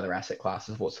diversification of other asset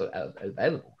classes, what's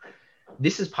available.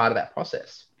 This is part of that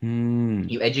process.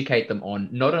 You educate them on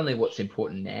not only what's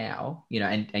important now,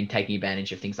 and taking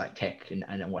advantage of things like tech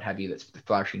and what have you that's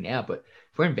flourishing now, but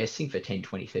if we're investing for 10,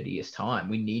 20, 30 years time,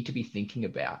 we need to be thinking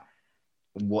about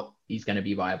what is going to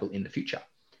be viable in the future.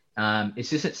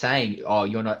 It's isn't saying, oh,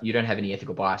 you don't have any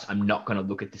ethical bias, I'm not going to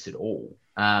look at this at all.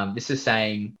 This is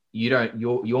saying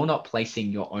you're not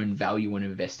placing your own value in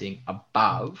investing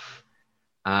above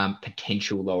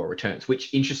potential lower returns,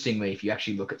 which interestingly, if you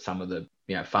actually look at some of the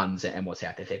funds and what's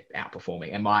out there, they're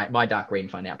outperforming. And my dark green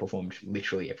fund outperformed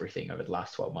literally everything over the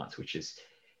last 12 months, which is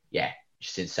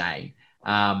just insane.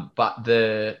 But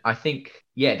I think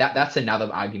that's another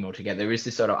argument altogether. There is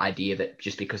this sort of idea that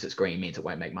just because it's green means it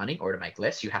won't make money, or to make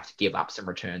less, you have to give up some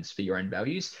returns for your own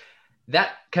values.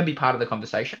 That can be part of the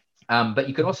conversation. But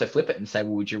you could also flip it and say,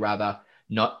 well, would you rather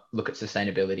not look at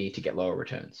sustainability to get lower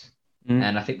returns?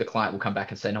 And I think the client will come back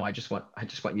and say, no, I just want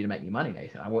you to make me money,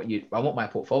 Nathan. I want my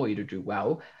portfolio to do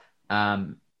well.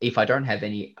 If I don't have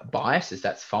any biases,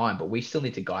 that's fine, but we still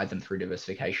need to guide them through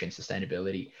diversification,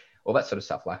 sustainability, all that sort of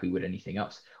stuff, like we would anything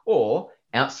else, or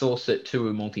outsource it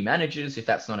to multi-managers if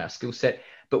that's not our skill set.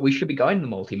 But we should be going to the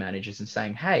multi-managers and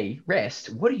saying, hey,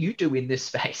 Rest, what do you do in this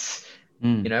space?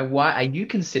 Why are you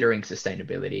considering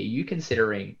sustainability? Are you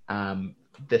considering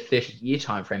the 30-year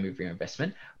time frame of your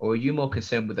investment, or are you more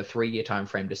concerned with a 3-year time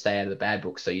frame to stay out of the bad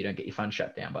books so you don't get your fund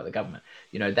shut down by the government?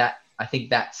 That I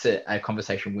think that's a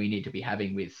conversation we need to be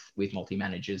having with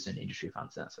multi-managers and industry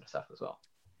funds and that sort of stuff as well.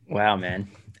 Wow, man.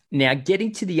 Now,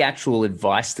 getting to the actual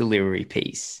advice delivery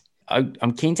piece,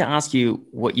 I'm keen to ask you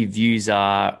what your views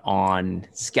are on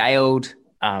scaled.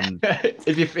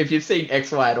 If you've seen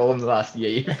XY at all in the last year,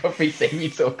 you've probably seen me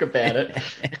talk about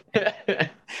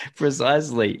it.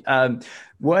 Precisely.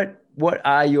 What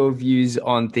are your views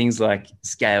on things like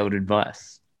scaled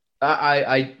advice?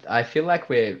 I feel like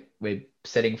we're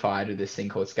setting fire to this thing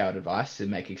called scaled advice to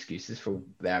make excuses for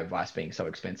our advice being so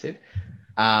expensive.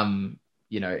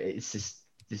 It's just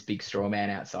this big straw man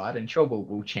outside, and sure,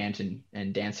 we'll chant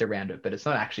and dance around it, but it's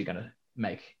not actually going to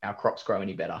make our crops grow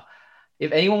any better.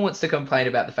 If anyone wants to complain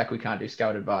about the fact we can't do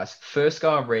scaled advice, first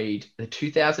go and read the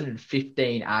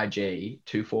 2015 RG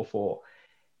 244.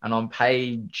 And on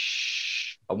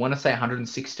page, I want to say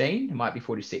 116, it might be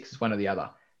 46, it's one or the other.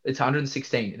 It's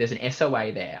 116. There's an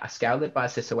SOA there, a scaled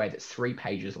advice SOA that's 3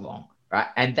 pages long, right?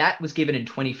 And that was given in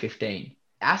 2015.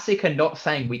 ASIC are not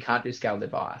saying we can't do scaled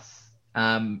advice.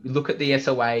 Look at the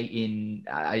SOA in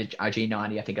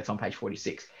RG90, I think it's on page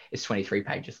 46. It's 23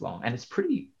 pages long, and it's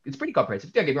pretty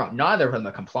comprehensive. Don't get me wrong, neither of them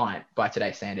are compliant by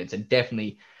today's standards, and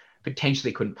definitely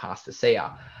potentially couldn't pass the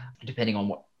CR, depending on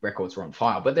what records were on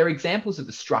file. But they're examples of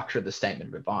the structure of the statement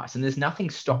of advice, and there's nothing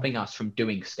stopping us from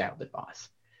doing scaled advice.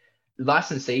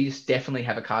 Licensees definitely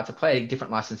have a card to play.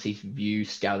 Different licensees view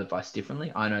scaled advice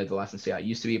differently. I know the licensee I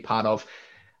used to be a part of,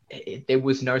 there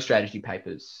was no strategy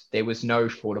papers. There was no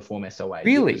shorter form SOA.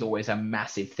 Really? It was always a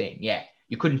massive thing. Yeah,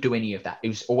 you couldn't do any of that. It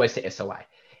was always the SOA.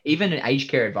 Even in aged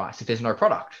care advice, if there's no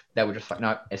product, they were just like,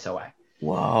 no, SOA.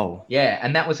 Wow. Yeah,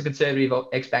 and that was a conservative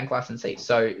ex-bank licensee.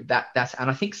 So that's, and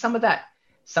I think some of that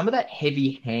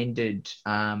heavy-handed,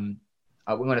 I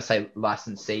want to say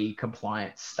licensee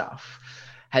compliance stuff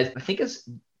has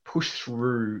pushed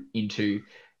through into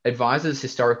advisors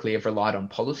historically have relied on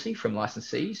policy from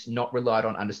licensees, not relied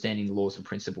on understanding the laws and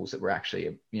principles that we're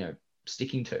actually,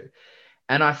 sticking to.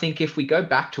 And I think if we go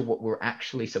back to what we're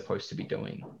actually supposed to be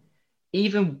doing,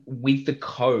 even with the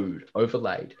code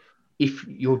overlaid, if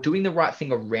you're doing the right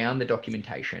thing around the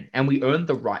documentation, and we earned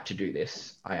the right to do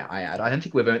this, I add, I don't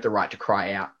think we've earned the right to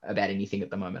cry out about anything at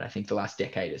the moment. I think the last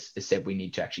decade has said we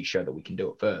need to actually show that we can do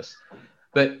it first.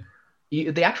 But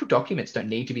the actual documents don't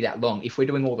need to be that long if we're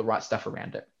doing all the right stuff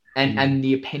around it. And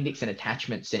the appendix and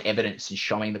attachments and evidence and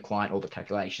showing the client all the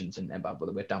calculations and blah, blah,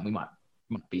 blah, we've done, we might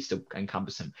be still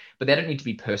cumbersome, but they don't need to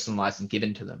be personalized and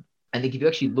given to them. I think if you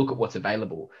actually look at what's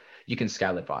available, you can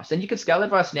scale advice. And you can scale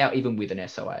advice now even with an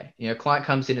SOA. Client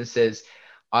comes in and says,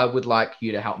 I would like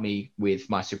you to help me with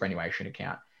my superannuation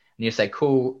account. And you say,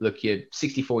 cool, look, you're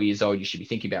 64 years old, you should be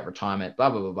thinking about retirement, blah,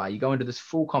 blah, blah, blah. You go into this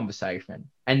full conversation,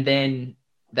 and then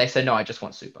they say, no, I just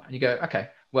want super. And you go, okay,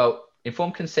 well,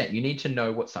 informed consent, you need to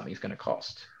know what something's going to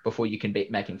cost before you can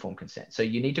make informed consent. So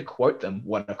you need to quote them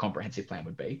what a comprehensive plan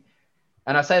would be.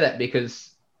 And I say that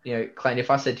because, Clayton, if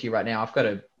I said to you right now, I've got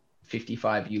a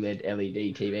 55 ULED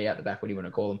LED TV out the back, what do you want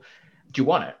to call them? Do you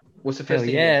want it? What's the first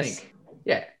thing you think?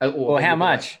 Yeah. Or how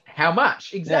much? How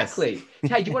much? Exactly.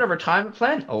 Yes. Hey, do you want a retirement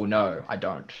plan? Oh, no, I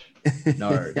don't.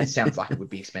 No, that sounds like it would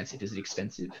be expensive. Is it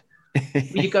expensive?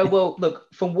 You go, well,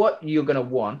 look, for what you're going to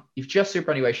want, if just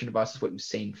superannuation advice is what you've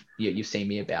seen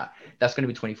me about, that's going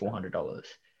to be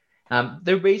 $2,400.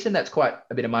 The reason that's quite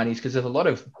a bit of money is because there's a lot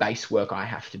of base work I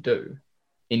have to do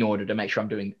in order to make sure I'm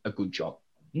doing a good job.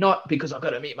 Not because I've got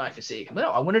to meet my physique. No,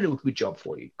 I want to do a good job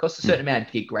for you. It costs a certain amount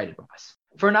to get great advice.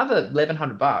 For another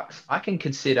 $1,100, I can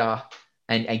consider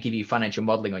and give you financial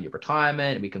modeling on your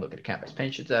retirement. And we can look at account-based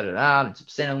pensions, and some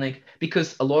Centrelink,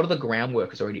 because a lot of the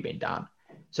groundwork has already been done.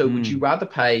 So would you rather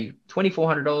pay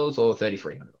 $2,400 or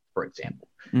 $3,300, for example?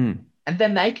 And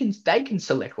then they can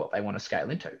select what they want to scale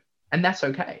into. And that's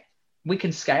okay. We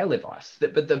can scale advice.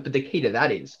 But the key to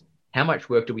that is, how much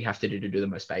work do we have to do the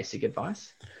most basic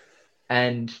advice?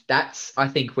 And that's, I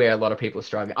think, where a lot of people are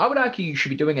struggling. I would argue you should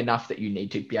be doing enough that you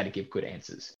need to be able to give good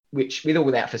answers, which with or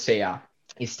without for CR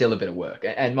is still a bit of work.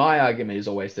 And my argument is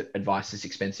always that advice is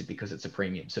expensive because it's a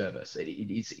premium service. It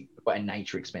is by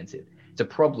nature expensive. It's a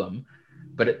problem,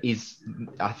 but it is,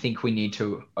 I think we need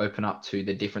to open up to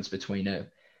the difference between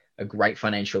a great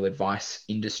financial advice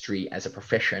industry as a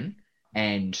profession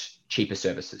and cheaper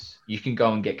services. You can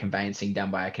go and get conveyancing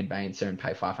done by a conveyancer and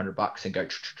pay $500 and go,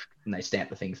 and they stamp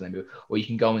the things and they move. Or you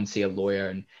can go and see a lawyer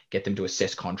and get them to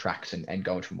assess contracts and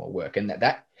go into more work. And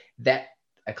that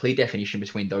a clear definition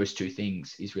between those two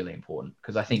things is really important,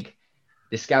 because I think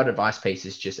the scaled advice piece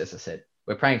is just, as I said,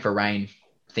 we're praying for rain,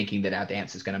 thinking that our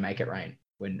dance is going to make it rain,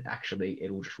 when actually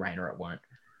it will just rain or it won't.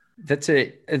 That's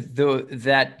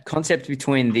that concept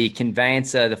between the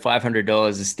conveyancer, the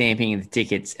 $500, the stamping of the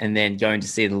tickets, and then going to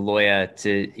see the lawyer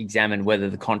to examine whether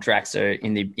the contracts are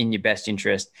in your best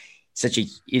interest.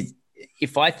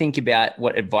 If I think about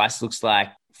what advice looks like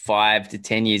 5 to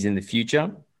 10 years in the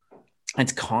future,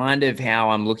 it's kind of how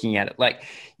I'm looking at it. Like,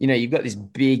 you've got this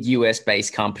big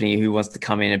US-based company who wants to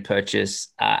come in and purchase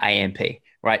AMP,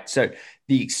 right? So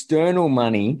the external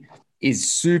money is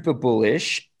super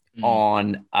bullish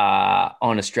on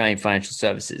Australian financial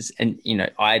services, and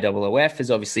IOOF has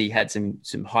obviously had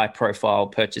some high profile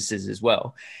purchases as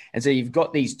well, and so you've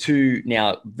got these two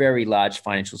now very large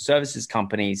financial services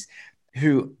companies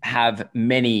who have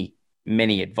many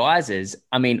advisors.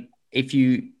 I mean, if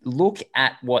you look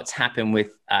at what's happened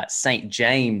with St.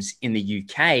 James in the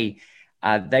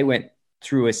UK, they went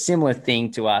through a similar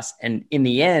thing to us, and in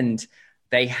the end,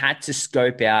 they had to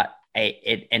scope out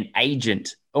an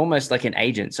agent, almost like an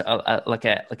agent, so like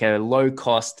a low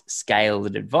cost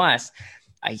scaled advice.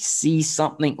 I see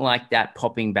something like that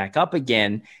popping back up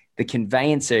again, the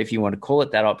conveyancer, if you want to call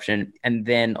it that option. And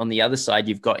then on the other side,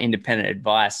 you've got independent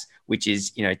advice, which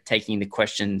is, taking the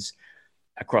questions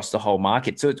across the whole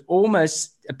market. So it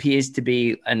almost appears to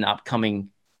be an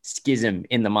upcoming schism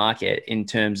in the market in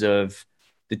terms of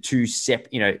the two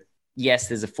yes,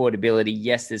 there's affordability.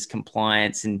 Yes, there's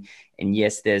compliance. And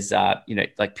yes, there's,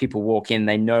 like people walk in,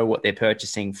 they know what they're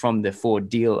purchasing from the Ford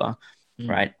dealer,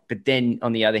 right? But then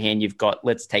on the other hand, you've got,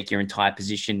 let's take your entire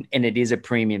position, and it is a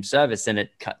premium service, and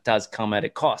it does come at a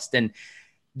cost. And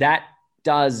that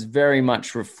does very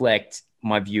much reflect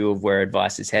my view of where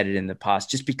advice is headed in the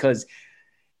past, just because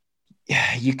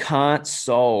you can't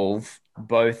solve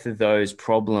both of those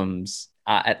problems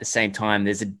at the same time.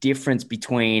 There's a difference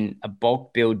between a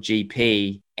bulk billed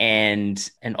GP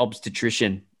and an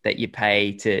obstetrician that you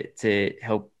pay to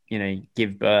help,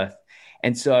 give birth.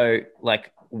 And so,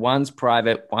 like, one's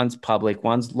private, one's public,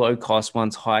 one's low cost,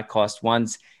 one's high cost,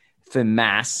 one's for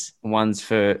mass, one's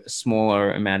for a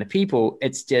smaller amount of people.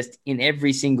 It's just in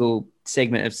every single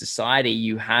segment of society,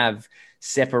 you have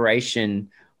separation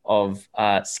of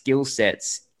skill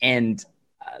sets. And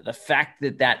the fact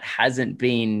that hasn't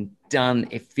been done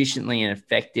efficiently and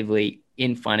effectively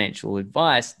in financial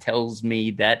advice tells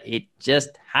me that it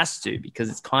just has to, because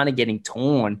it's kind of getting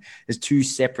torn. There's two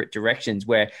separate directions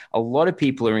where a lot of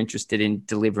people are interested in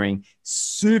delivering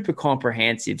super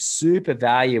comprehensive, super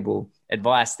valuable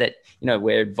advice that,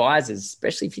 where advisors,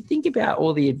 especially if you think about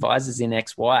all the advisors in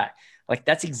XY, like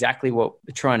that's exactly what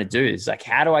we're trying to do, is like,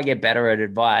 how do I get better at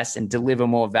advice and deliver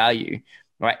more value,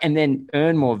 right? And then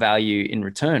earn more value in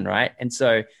return, right? And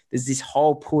so there's this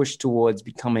whole push towards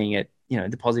becoming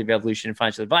the positive evolution of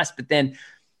financial advice. But then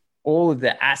all of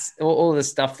the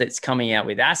stuff that's coming out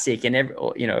with ASIC and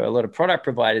a lot of product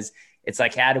providers, it's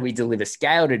like, how do we deliver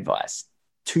scaled advice?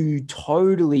 Two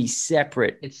totally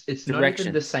separate It's directions. Not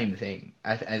even the same thing.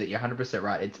 You're 100%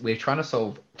 right. We're trying to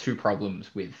solve two problems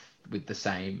with the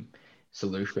same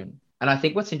solution. And I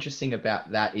think what's interesting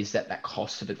about that is that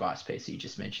cost of advice piece that you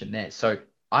just mentioned there. So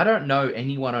I don't know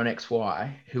anyone on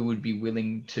XY who would be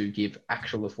willing to give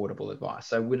actual affordable advice.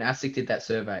 So when ASIC did that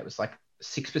survey, it was like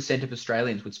 6% of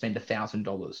Australians would spend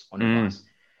 $1,000 on advice.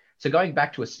 So going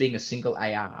back to us being a single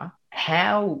AR,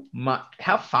 how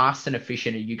fast and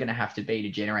efficient are you going to have to be to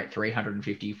generate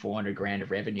 350, 400 grand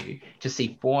of revenue to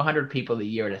see 400 people a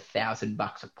year at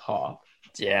 $1,000 a pop?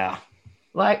 Yeah.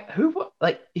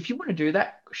 If you want to do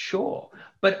that, sure.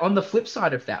 But on the flip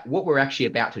side of that, what we're actually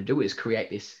about to do is create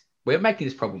this. We're making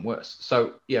this problem worse.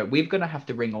 So, we're going to have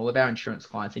to ring all of our insurance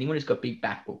clients, anyone who's got big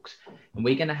back books, and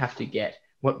we're going to have to get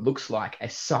what looks like a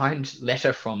signed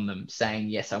letter from them saying,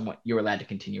 yes, you're allowed to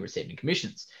continue receiving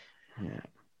commissions. Yeah.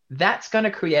 That's going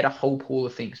to create a whole pool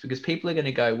of things, because people are going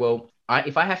to go, well,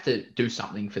 if I have to do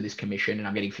something for this commission and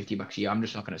I'm getting $50 a year, I'm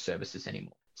just not going to service this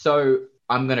anymore. So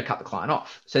I'm going to cut the client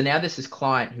off. So now there's this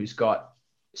client who's got,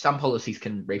 some policies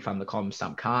can refund the comms,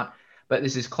 some can't, but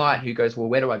there's this client who goes, well,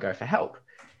 where do I go for help?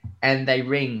 And they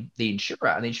ring the insurer,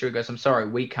 and the insurer goes, I'm sorry,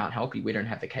 we can't help you. We don't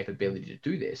have the capability to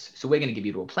do this. So we're going to give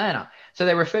you to a planner. So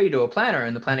they refer you to a planner,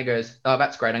 and the planner goes, oh,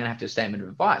 that's great. I'm going to have to do a statement of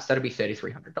advice. That'll be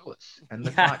 $3,300. And the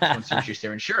client just wants to reduce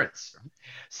their insurance.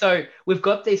 So we've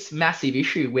got this massive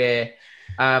issue where,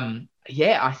 I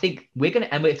think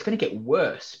it's going to get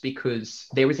worse, because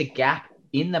there is a gap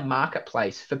in the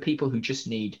marketplace for people who just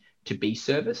need to be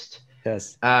serviced.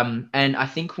 Yes. And I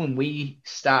think when we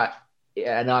start,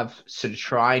 and I've sort of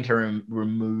tried to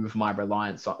remove my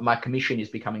reliance on my commission is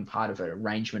becoming part of an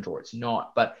arrangement, or it's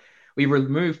not. But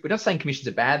we're not saying commission's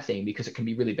a bad thing, because it can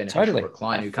be really beneficial for a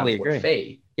client who comes with a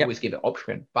fee. Yep. Always give it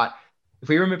option. But if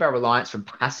we remove our reliance from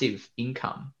passive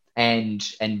income and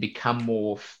become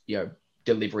more,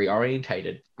 delivery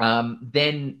orientated,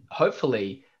 then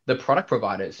hopefully the product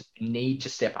providers need to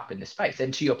step up in this space.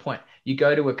 And to your point, you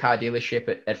go to a car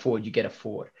dealership at Ford, you get a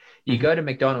Ford. You go to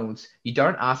McDonald's, you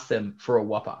don't ask them for a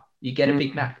Whopper. You get a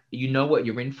Big Mac. You know what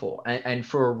you're in for. And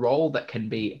for a role that can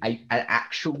be an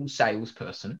actual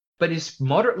salesperson, but is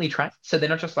moderately trained. So they're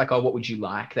not just like, oh, what would you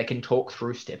like? They can talk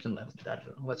through steps and levels,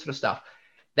 all that sort of stuff.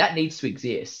 That needs to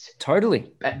exist.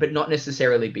 Totally. But not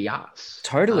necessarily be us.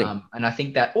 Totally. And I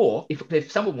think that, or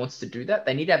if someone wants to do that,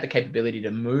 they need to have the capability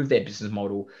to move their business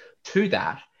model to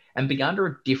that and be under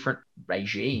a different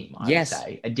regime, I would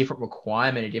say, a different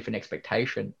requirement, a different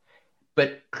expectation,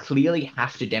 but clearly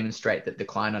have to demonstrate that the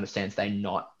client understands they're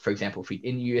not, for example,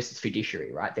 in the US, it's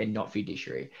fiduciary, right? They're not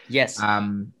fiduciary. Yes.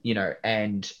 And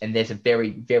there's a very,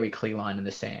 very clear line in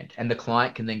the sand. And the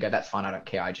client can then go, that's fine, I don't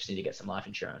care, I just need to get some life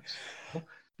insurance.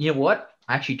 You know what?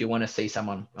 I actually do want to see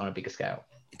someone on a bigger scale.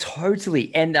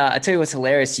 Totally. And I tell you what's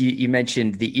hilarious. You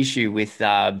mentioned the issue with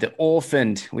the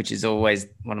orphaned, which is always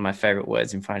one of my favorite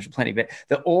words in financial planning, but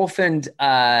the orphaned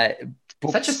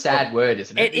books. Such a sad word,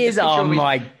 isn't it? It is. Oh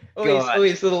my God. All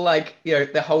these little, like,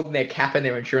 they're holding their cap and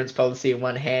their insurance policy in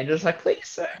one hand. It's like, please,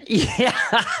 sir. Yeah.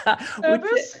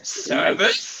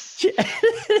 Service.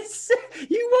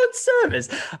 You want service.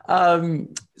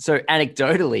 So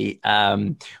anecdotally,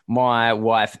 my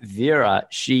wife, Vera,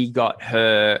 she got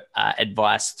her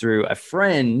advice through a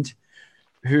friend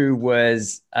who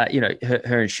was,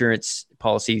 her insurance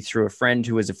policy through a friend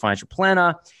who was a financial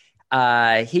planner.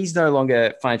 He's no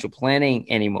longer financial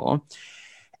planning anymore.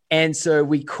 And so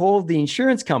we called the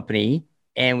insurance company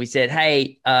and we said,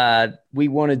 hey, we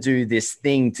want to do this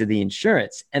thing to the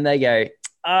insurance. And they go,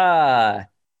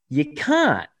 you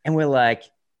can't. And we're like,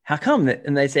 how come?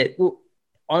 And they said, well,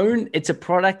 it's a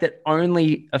product that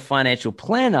only a financial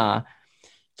planner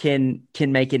can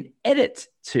make an edit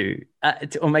to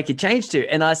or make a change to.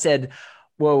 And I said,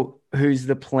 well, who's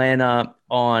the planner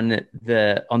on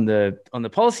the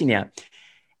policy now?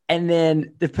 And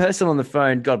then the person on the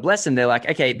phone, God bless them, they're like,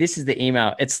 okay, this is the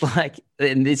email. It's like,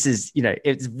 and this is,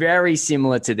 it's very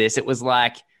similar to this. It was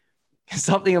like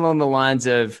something along the lines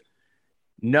of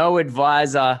no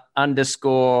advisor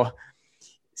 _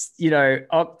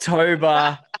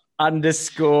 October _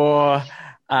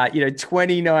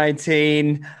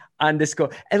 2019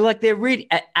 _ and like they're reading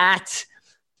at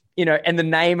and the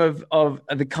name of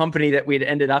the company that we'd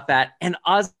ended up at. And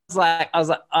I was like,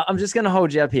 I'm just going to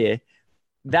hold you up here.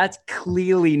 That's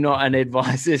clearly not an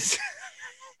advisor's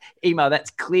email.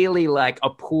 That's clearly like a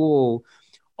pool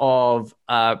of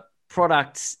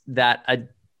products that are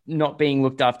not being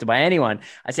looked after by anyone.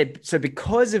 I said, so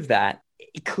because of that,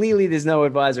 clearly there's no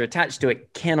advisor attached to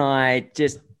it. Can I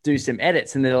just do some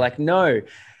edits? And they're like, no.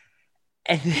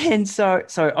 And then so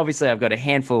obviously I've got a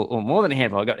handful, or more than a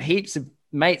handful. I've got heaps of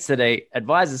mates that are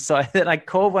advisors. So then I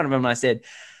called one of them and I said,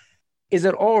 is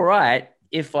it all right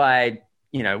if I,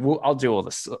 I'll do all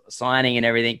the signing and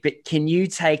everything, but can you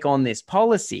take on this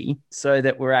policy so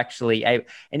that we're actually able?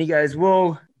 And he goes,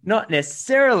 well, not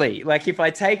necessarily. Like if I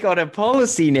take on a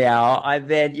policy now, I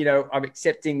then, I'm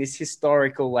accepting this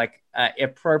historical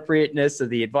appropriateness of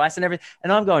the advice and everything.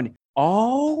 And I'm going,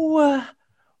 oh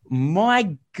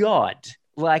my God.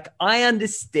 Like I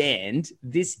understand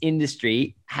this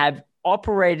industry have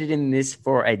operated in this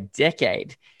for a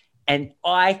decade, and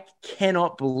I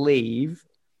cannot believe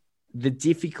the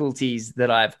difficulties that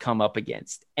I've come up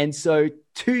against. And so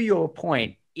to your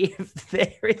point, if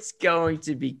there is going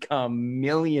to become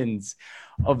millions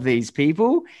of these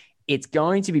people, it's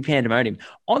going to be pandemonium.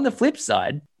 On the flip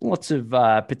side, lots of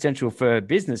potential for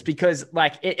business because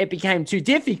it became too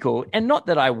difficult. And not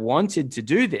that I wanted to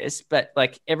do this, but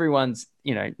everyone's,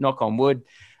 knock on wood,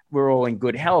 we're all in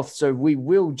good health. So we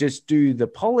will just do the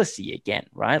policy again,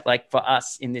 right? Like for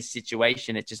us in this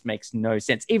situation, it just makes no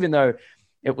sense, even though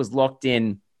it was locked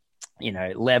in,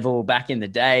 level back in the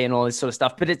day and all this sort of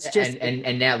stuff. But it's just...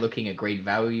 And now looking at agreed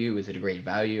value, is it agreed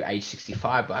value, age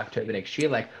 65 by October next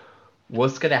year?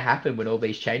 What's going to happen when all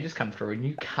these changes come through and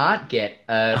you can't get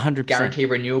a 100%. Guarantee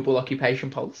renewable occupation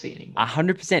policy anymore?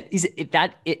 100%.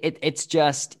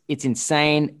 It's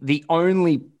insane. The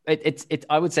only...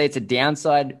 I would say it's a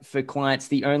downside for clients.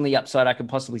 The only upside I can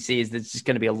possibly see is there's just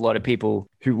going to be a lot of people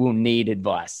who will need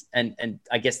advice. And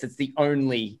I guess that's the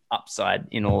only upside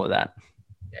in all of that.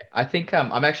 Yeah, I think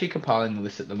I'm actually compiling the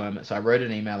list at the moment. So I wrote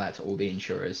an email out to all the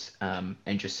insurers and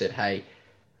just said, hey,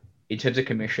 in terms of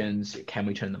commissions, can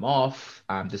we turn them off?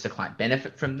 Does the client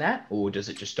benefit from that, or does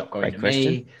it just stop going Great to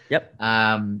question. me? Yep.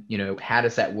 How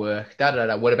does that work?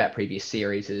 What about previous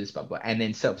series? Blah, blah. And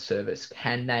then self-service.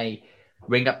 Can they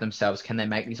ring up themselves? Can they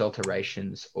make these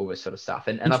alterations? All this sort of stuff.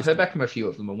 And I've heard back from a few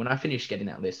of them. And when I finish getting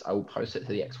that list, I will post it to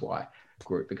the XY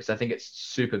group because I think it's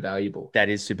super valuable. That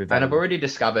is super valuable. And I've already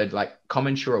discovered like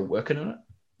CommInsure are working on it,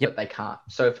 but they can't.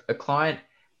 So if a client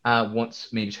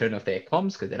wants me to turn off their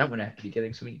comms because they don't want to have to be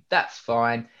getting something, that's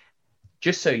fine.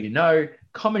 Just so you know,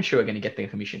 CommInsure are going to get their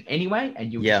commission anyway,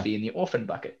 and you'll just be in the orphan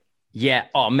bucket. Yeah.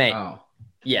 Oh, mate. Oh.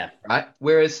 Yeah. Right.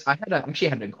 Whereas I actually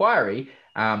had an inquiry.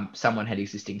 Someone had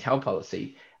existing TEL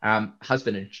policy.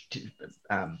 Husband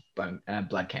and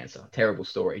blood cancer. Terrible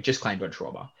story. Just claimed on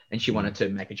trauma, and she wanted to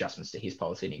make adjustments to his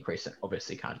policy and increase it.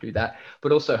 Obviously, can't do that.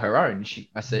 But also her own. She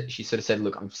sort of said,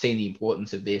 "Look, I've seen the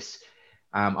importance of this.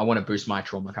 I want to boost my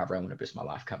trauma cover. I want to boost my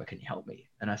life cover. Can you help me?"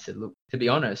 And I said, "Look, to be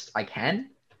honest, I can."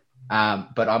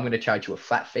 But I'm going to charge you a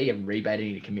flat fee and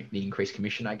rebating the increased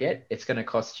commission I get. It's going to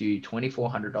cost you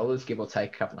 $2,400, give or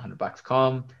take a couple of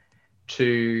 $100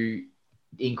 to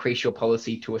increase your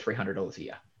policy $200 or $300 a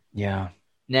year. Yeah.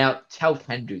 Now, TEL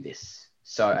can do this.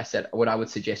 So I said, what I would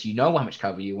suggest, how much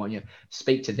cover you want,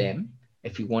 speak to them.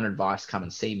 If you want advice, come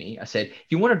and see me. I said, if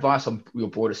you want advice on your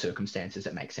broader circumstances,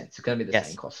 it makes sense. It's going to be the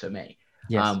same cost for me.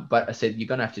 Yes. But I said, you're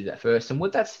going to have to do that first. And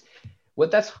what that's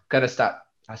going to start,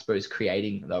 I suppose,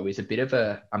 creating though is a bit of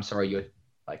a, I'm sorry,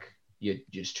 you're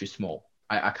just too small.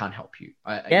 I can't help you.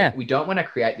 We don't want to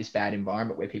create this bad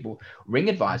environment where people ring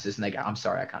advisors and they go, I'm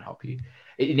sorry, I can't help you.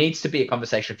 It needs to be a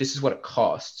conversation. If this is what it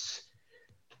costs,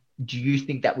 do you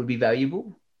think that would be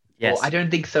valuable? Yes. Well, I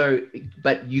don't think so,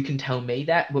 but you can tell me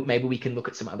that. But maybe we can look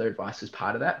at some other advice as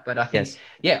part of that. But I think,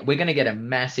 we're going to get a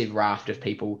massive raft of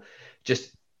people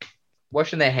just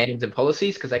washing their hands in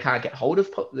policies because they can't get hold of,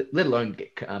 let alone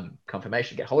get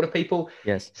confirmation, get hold of people.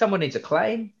 Yes. Someone needs a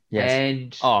claim. Yes.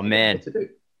 And oh man, what to do.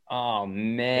 Oh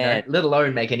man, let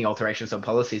alone make any alterations on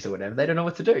policies or whatever. They don't know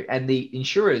what to do. And the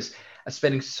insurers are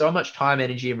spending so much time,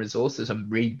 energy, and resources on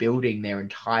rebuilding their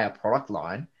entire product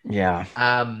line. Yeah.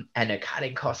 And they're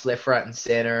cutting costs left, right, and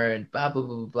center, and blah blah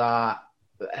blah blah.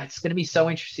 It's going to be so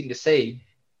interesting to see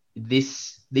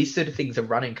these sort of things are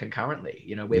running concurrently.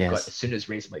 We've got, as soon as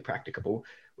reasonably practicable,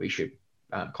 we should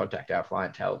contact our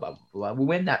clientele. Blah blah blah. Well,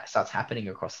 when that starts happening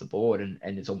across the board and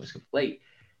it's almost complete,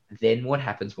 then what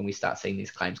happens when we start seeing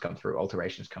these claims come through,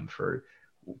 alterations come through?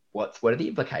 What are the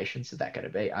implications of that going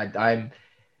to be?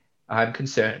 I'm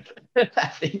concerned. I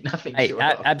think nothing.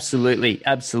 Absolutely.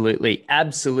 I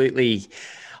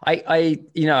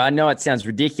know it sounds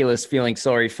ridiculous feeling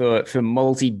sorry for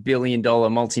multi-billion-dollar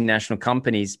multinational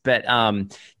companies, but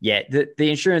the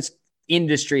insurance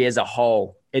industry as a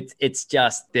whole, it's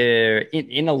just they're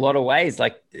in a lot of ways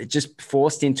like just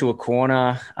forced into a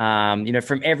corner,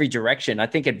 from every direction. I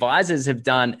think advisors have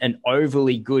done an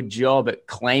overly good job at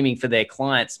claiming for their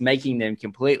clients, making them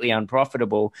completely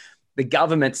unprofitable. The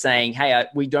government saying, hey,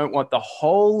 we don't want the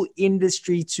whole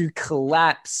industry to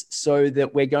collapse, so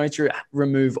that we're going to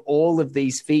remove all of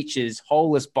these features,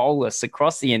 holus bolus,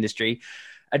 across the industry.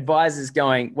 Advisors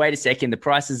going, wait a second, the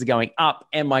prices are going up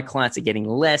and my clients are getting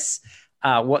less.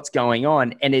 What's going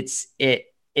on? And it's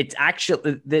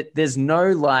actually, there's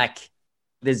no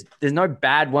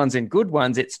bad ones and good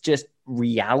ones. It's just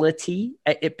reality.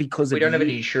 Because we don't have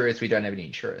any insurers,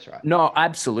 right? No,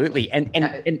 absolutely. And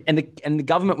the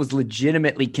government was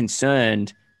legitimately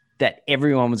concerned that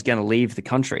everyone was going to leave the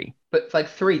country. But like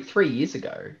three years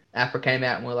ago, APRA came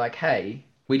out and were like, hey,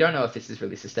 we don't know if this is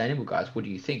really sustainable, guys. What do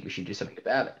you think? We should do something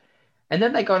about it. And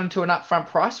then they got into an upfront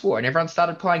price war and everyone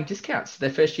started applying discounts to their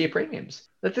first year premiums.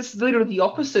 This is literally the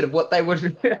opposite of what they were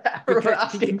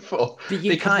asking for,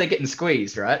 because they're getting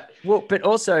squeezed, right? Well, but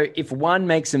also if one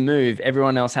makes a move,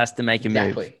 everyone else has to make a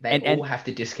move. Exactly. They all have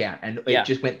to discount, and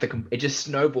it just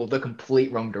snowballed the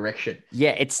complete wrong direction.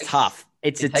 Yeah, it's tough.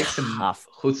 It takes some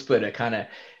chutzpah to kind of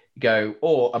go,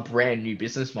 or a brand new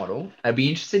business model. It'd be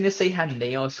interesting to see how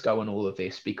NEOS go on all of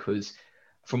this, because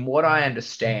from what I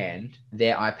understand,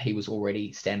 their IP was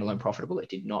already standalone profitable. It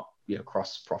did not,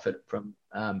 cross profit from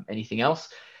anything else.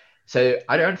 So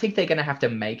I don't think they're going to have to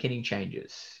make any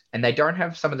changes, and they don't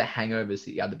have some of the hangovers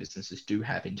that the other businesses do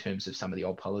have in terms of some of the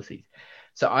old policies.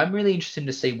 So I'm really interested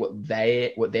to see what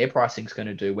their pricing is going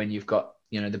to do when you've got,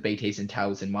 the BTs and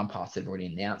TALs in one part that have already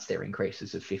announced their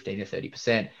increases of 15 to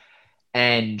 30%,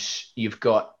 and you've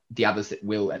got the others that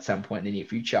will at some point in the near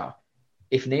future.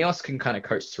 If NEOS can kind of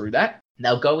coach through that,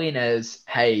 they'll go in as,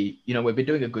 hey, we've been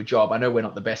doing a good job. I know we're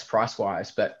not the best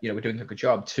price-wise, but, we're doing a good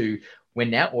job, to we're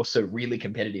now also really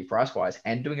competitive price-wise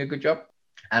and doing a good job.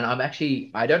 And I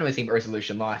don't know anything about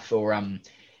Resolution Life or,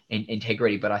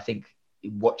 integrity. But I think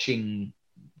watching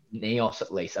Neos,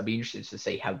 at least, I'd be interested to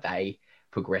see how they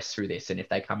progress through this and if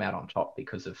they come out on top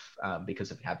because of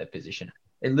how they're positioned.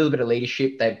 A little bit of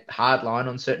leadership. They hard line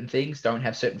on certain things, don't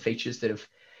have certain features that have,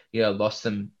 lost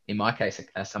them, in my case,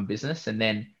 some business. And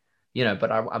then,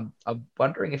 but I'm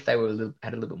wondering if they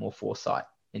had a little bit more foresight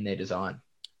in their design.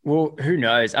 Well, who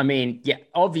knows? I mean, yeah,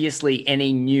 obviously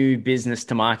any new business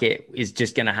to market is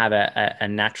just going to have a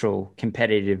natural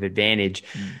competitive advantage,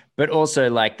 but also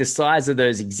like the size of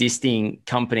those existing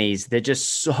companies, they're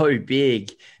just so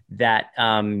big that,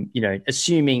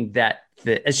 assuming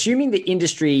the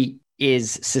industry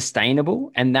is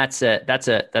sustainable, and that's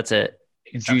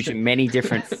due to many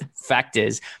different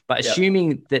factors, but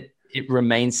assuming that it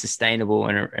remains sustainable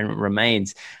and it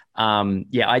remains,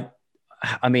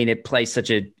 I mean, it plays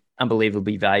such an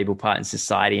unbelievably valuable part in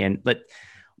society. But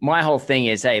my whole thing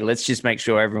is, hey, let's just make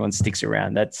sure everyone sticks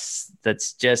around. That's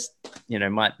just,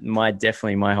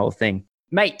 definitely my whole thing.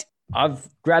 Mate, I've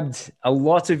grabbed a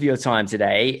lot of your time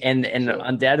today, and sure,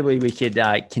 undoubtedly we could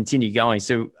continue going.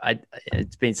 So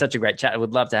it's been such a great chat. I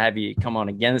would love to have you come on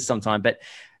again sometime. But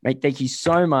mate, thank you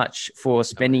so much for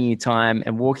spending your time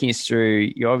and walking us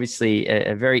through. You're obviously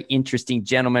a very interesting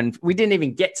gentleman. We didn't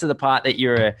even get to the part that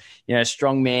you're a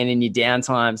strong man in your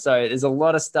downtime. So there's a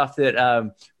lot of stuff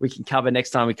that we can cover next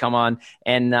time we come on.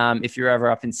 And if you're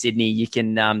ever up in Sydney, you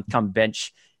can come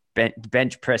bench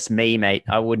press me, mate.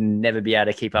 I would never be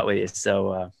able to keep up with you.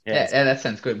 So yeah, that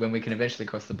sounds good. When we can eventually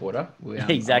cross the border,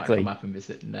 exactly. I might come up and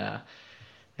visit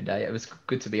and it was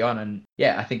good to be on. And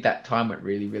yeah, I think that time went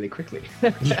really, really quickly.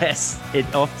 Yes, it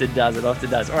often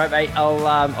does. All right, mate.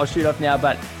 I'll shoot off now,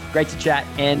 but great to chat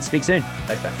and speak soon.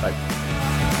 Thanks, man. Bye.